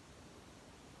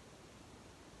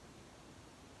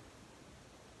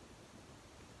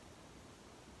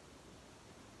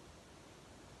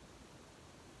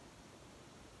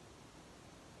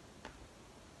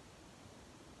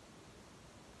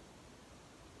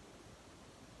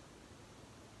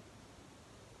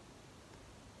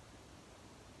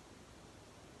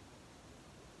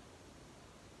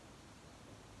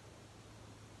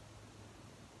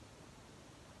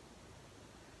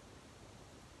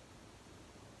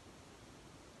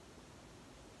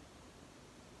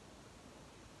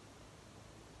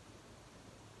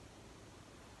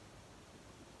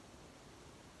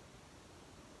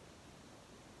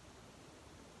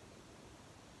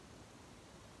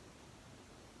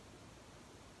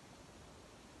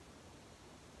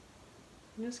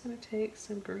 I'm just going to take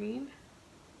some green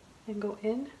and go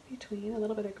in between, a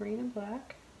little bit of green and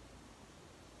black.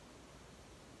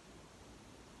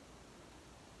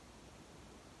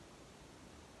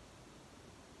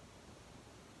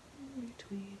 In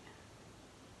between.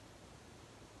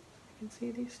 I can see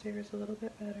these stairs a little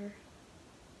bit better.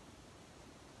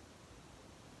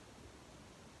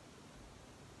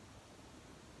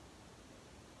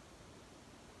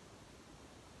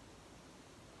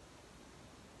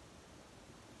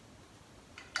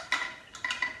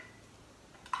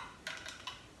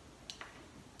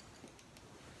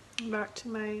 Back to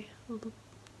my little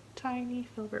tiny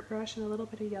filbert brush and a little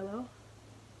bit of yellow.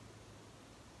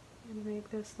 I'm going to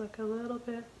make this look a little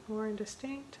bit more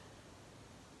indistinct.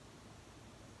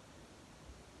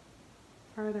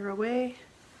 Farther away.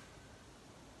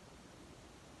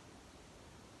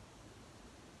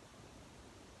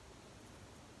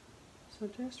 So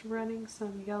just running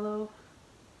some yellow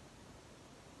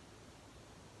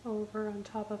over on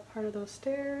top of part of those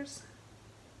stairs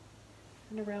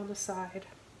and around the side.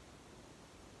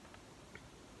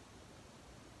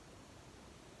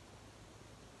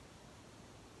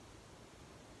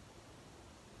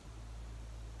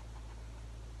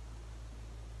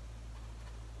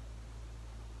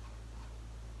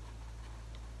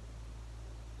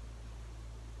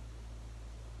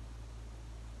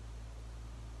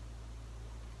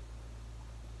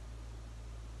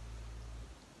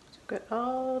 Got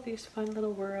all these fun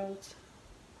little worlds.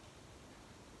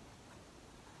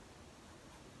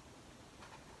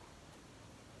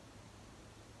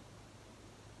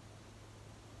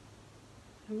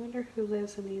 I wonder who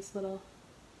lives in these little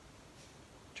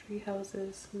tree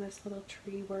houses in this little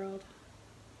tree world,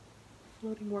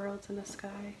 floating worlds in the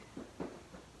sky.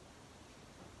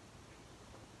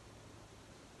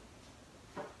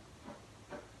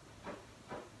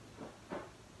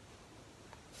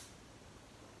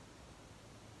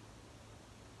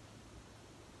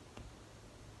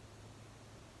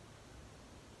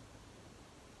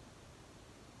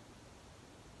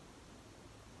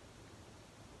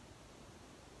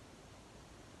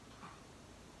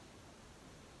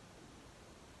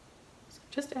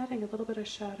 Just adding a little bit of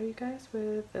shadow, you guys,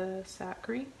 with the sap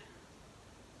green.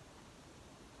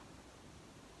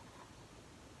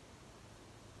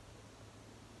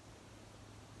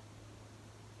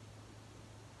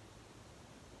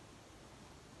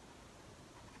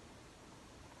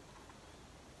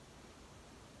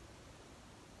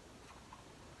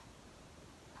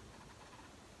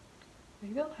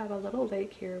 Maybe I'll have a little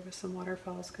lake here with some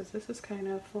waterfalls because this is kind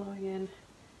of flowing in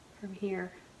from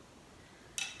here.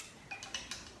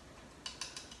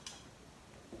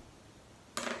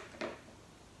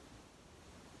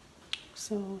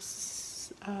 So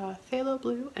phthalo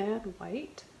blue and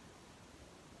white.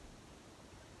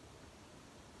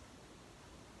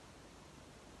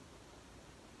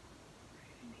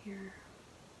 Right in here.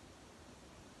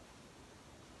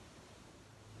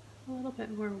 A little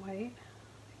bit more white.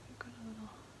 I've got a little.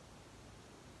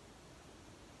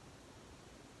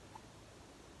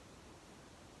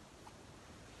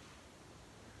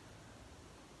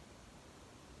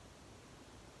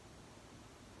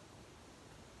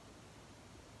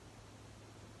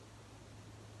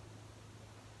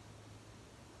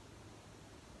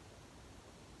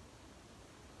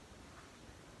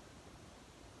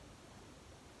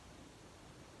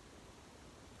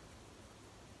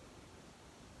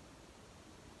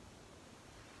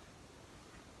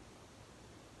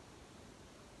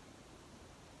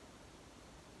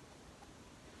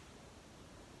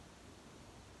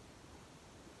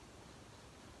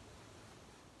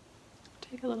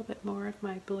 Take a little bit more of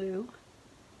my blue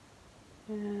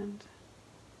and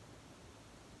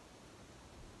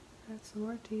add some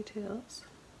more details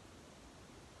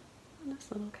on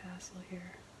this little castle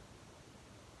here.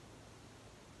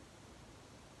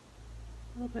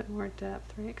 A little bit more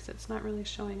depth, right? Because it's not really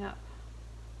showing up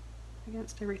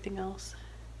against everything else.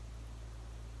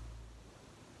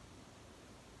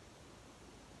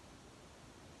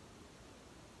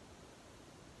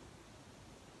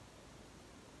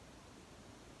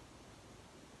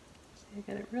 You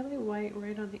get it really white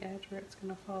right on the edge where it's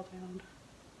going to fall down.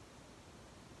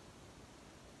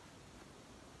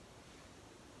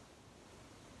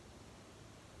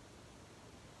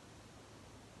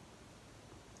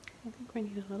 I think we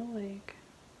need a little lake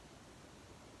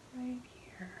right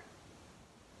here.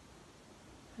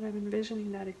 And I'm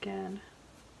envisioning that again,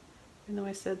 even though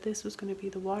I said this was going to be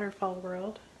the waterfall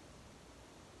world.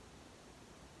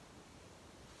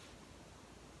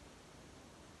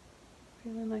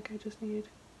 Feeling like I just need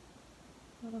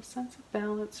a little sense of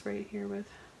balance right here with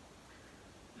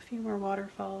a few more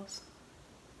waterfalls.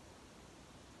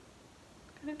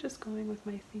 Kind of just going with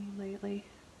my theme lately.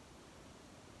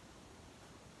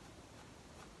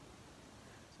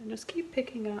 So just keep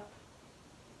picking up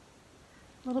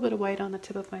a little bit of white on the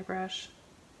tip of my brush.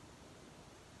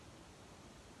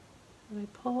 And I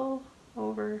pull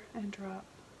over and drop.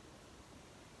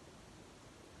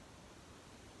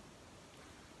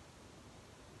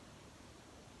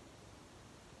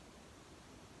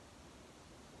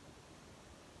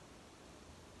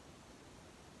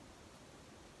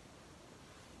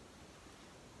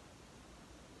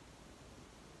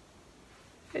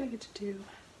 I'm gonna get to do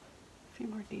a few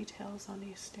more details on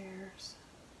these stairs.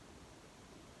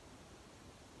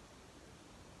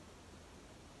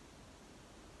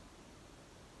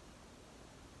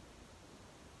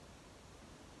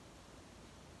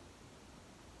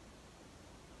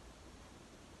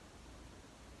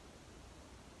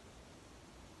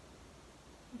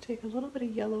 I'll take a little bit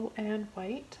of yellow and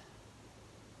white.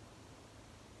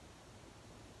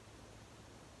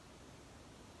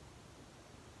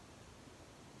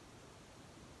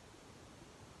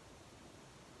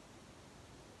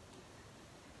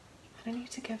 I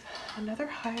need to give another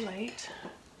highlight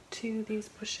to these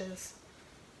bushes.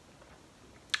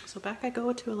 So back I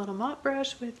go to a little mop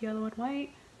brush with yellow and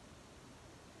white.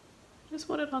 Just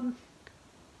want it on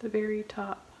the very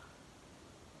top.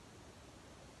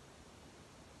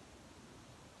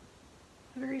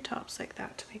 The very tops like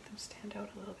that to make them stand out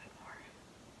a little bit more.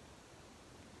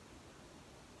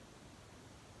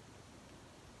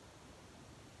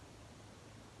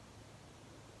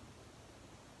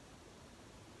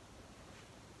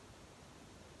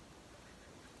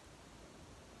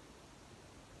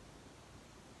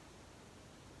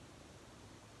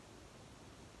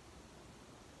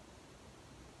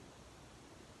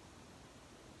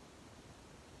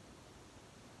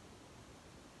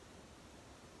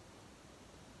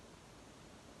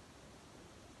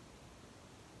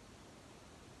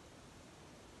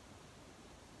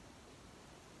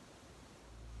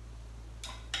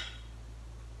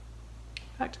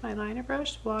 Back to my liner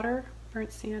brush, water,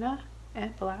 burnt sienna,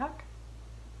 and black.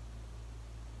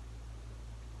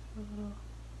 A little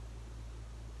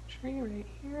tree right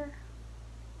here.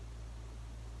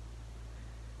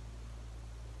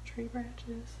 Tree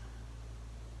branches.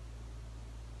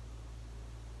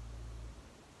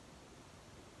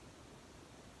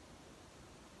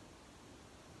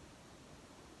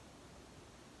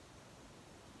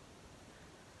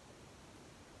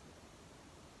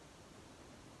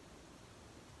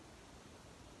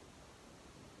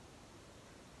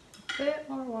 A bit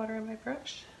more water in my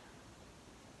brush.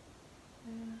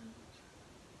 And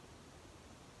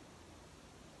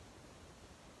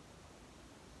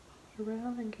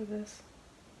around and give this.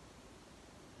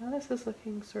 Now this is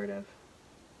looking sort of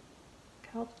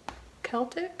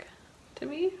Celtic to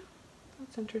me.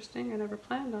 That's interesting. I never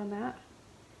planned on that.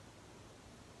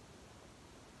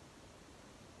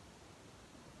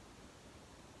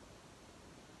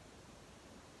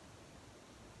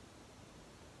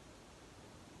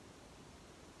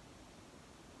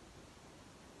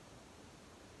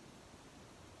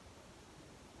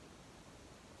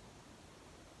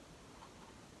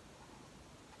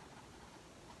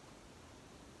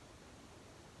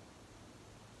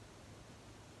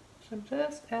 So I'm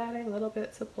just adding little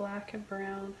bits of black and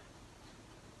brown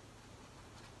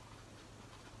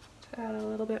to add a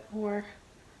little bit more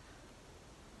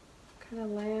kind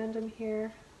of land in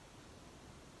here.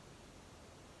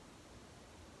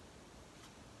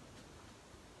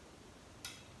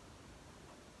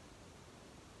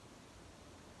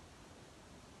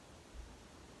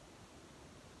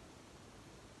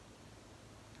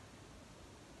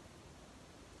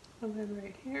 And then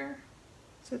right here.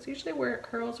 So it's usually where it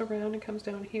curls around and comes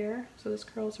down here. So this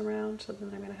curls around, so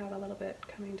then I'm going to have a little bit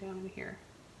coming down in here.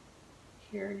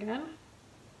 Here again.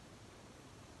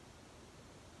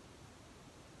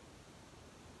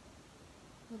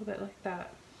 A little bit like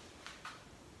that.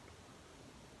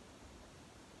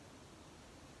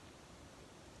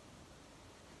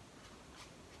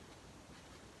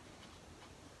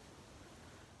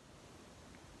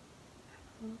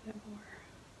 A little bit more.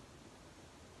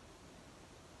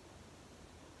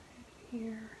 Right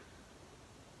here.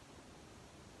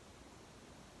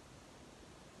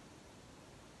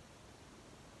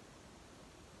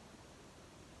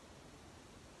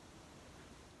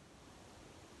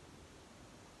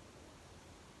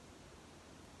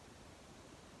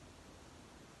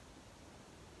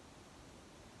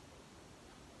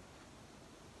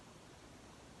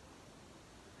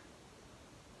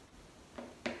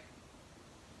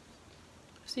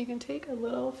 So you can take a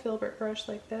little filbert brush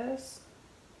like this,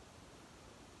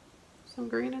 some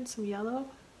green and some yellow,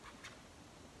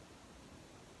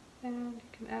 and you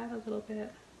can add a little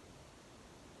bit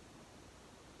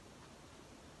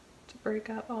to break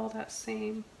up all that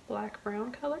same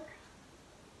black-brown color,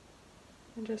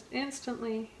 and just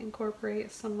instantly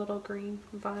incorporate some little green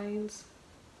vines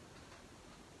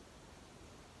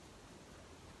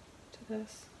to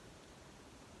this.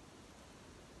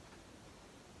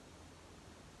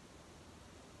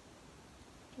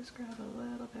 Just grab a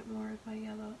little bit more of my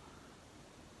yellow.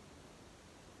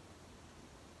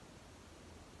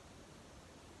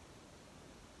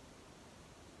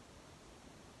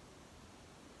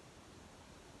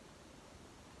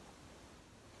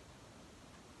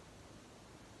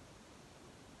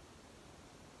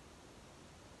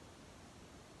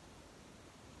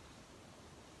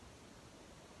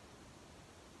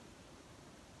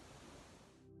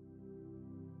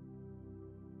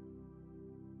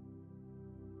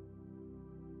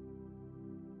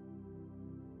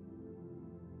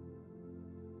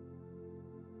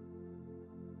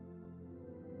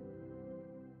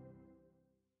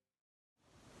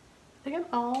 I think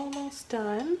I'm almost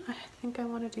done. I think I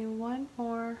want to do one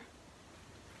more.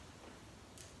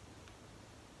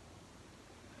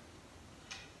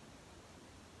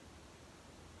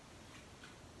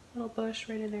 Little bush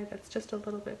right in there that's just a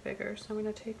little bit bigger. So I'm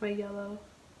going to take my yellow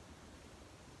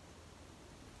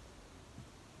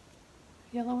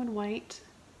and white.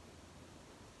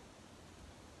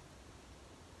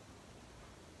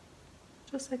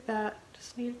 Just like that.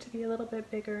 Just need it to be a little bit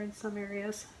bigger in some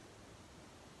areas.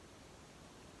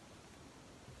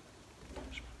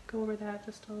 Go over that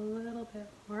just a little bit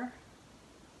more.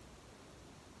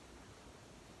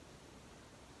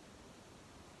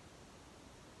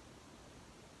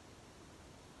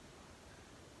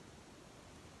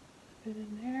 A bit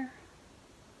in there.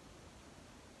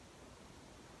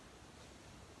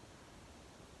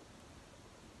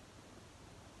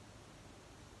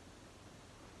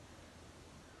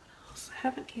 What else I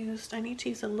haven't used? I need to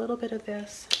use a little bit of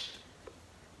this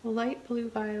light blue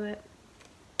violet.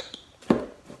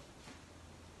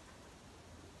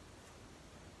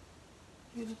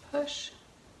 I'm going to push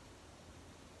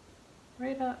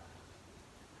right up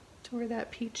to where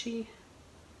that peachy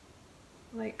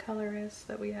light color is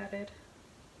that we added.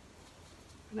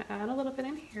 I'm going to add a little bit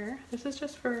in here. This is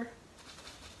just for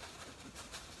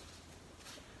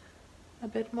a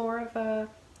bit more of a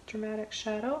dramatic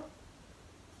shadow.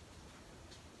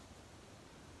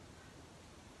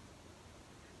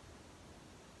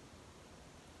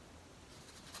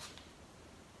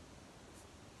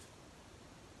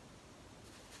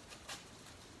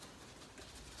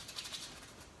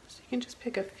 So you can just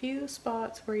pick a few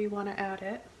spots where you want to add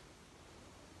it.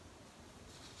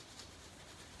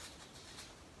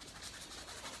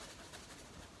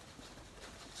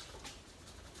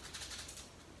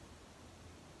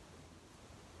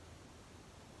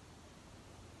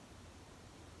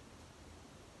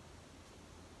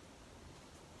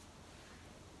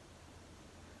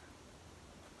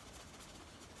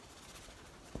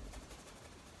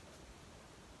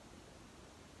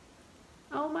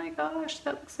 Oh my gosh,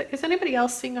 that looks like, is anybody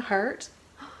else seeing a heart?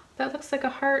 That looks like a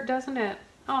heart, doesn't it?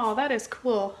 Oh, that is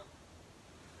cool.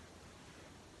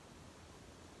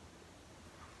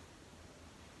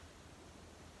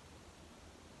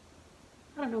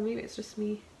 I don't know, maybe it's just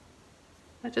me.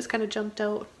 That just kind of jumped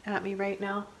out at me right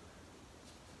now.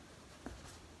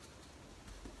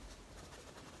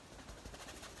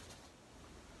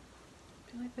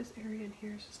 I feel like this area in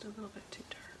here is just a little bit too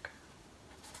dark.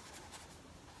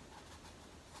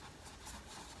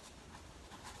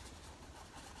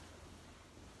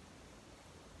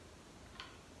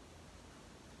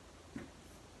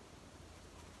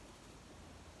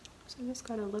 So I just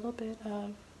got a little bit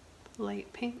of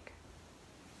light pink.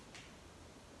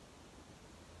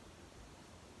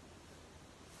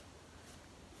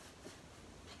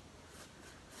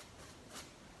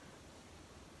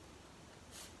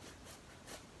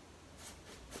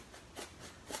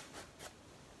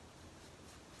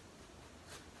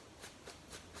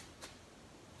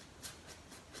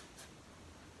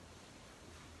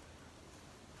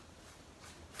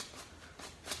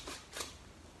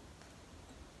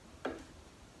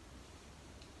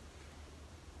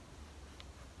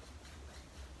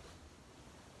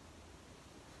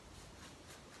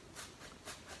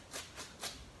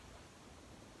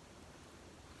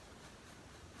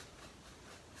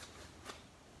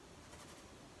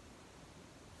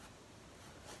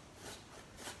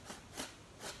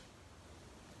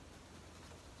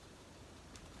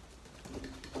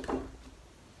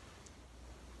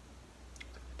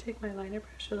 Take my liner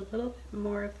brush with a little bit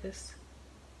more of this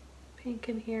pink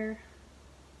in here.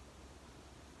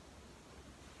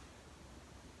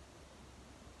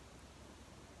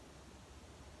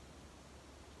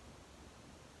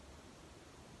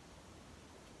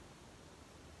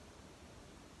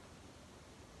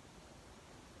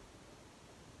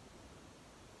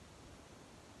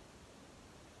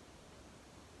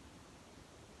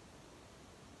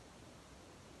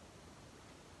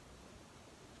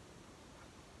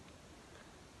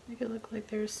 Make it look like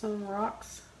there's some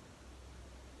rocks.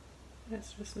 And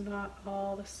it's just not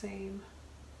all the same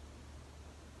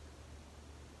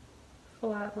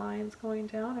flat lines going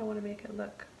down. I want to make it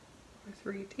look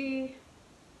more 3D.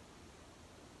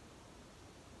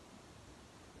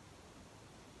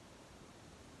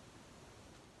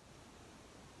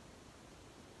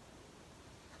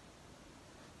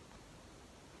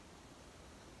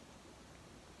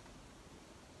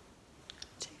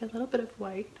 Take a little bit of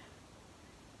white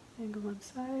and go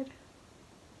inside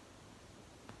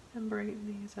and brighten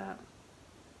these up.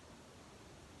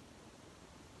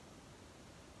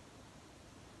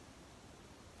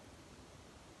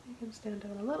 Make them stand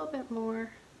out a little bit more.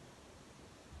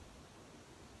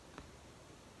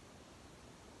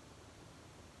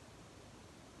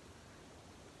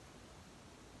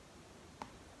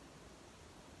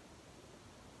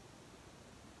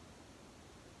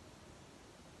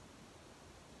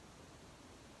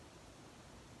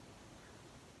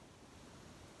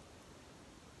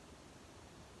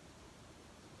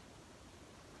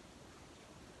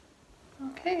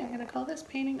 Okay, I'm going to call this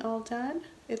painting all done.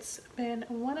 It's been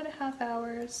 1.5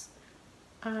 hours.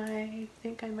 I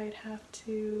think I might have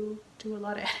to do a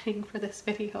lot of editing for this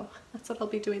video. That's what I'll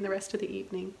be doing the rest of the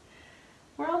evening.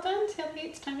 We're all done, Tailgate.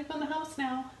 It's time to go in the house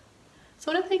now.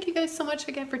 So I want to thank you guys so much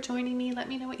again for joining me. Let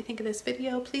me know what you think of this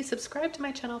video. Please subscribe to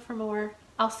my channel for more.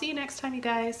 I'll see you next time, you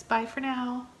guys. Bye for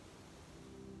now.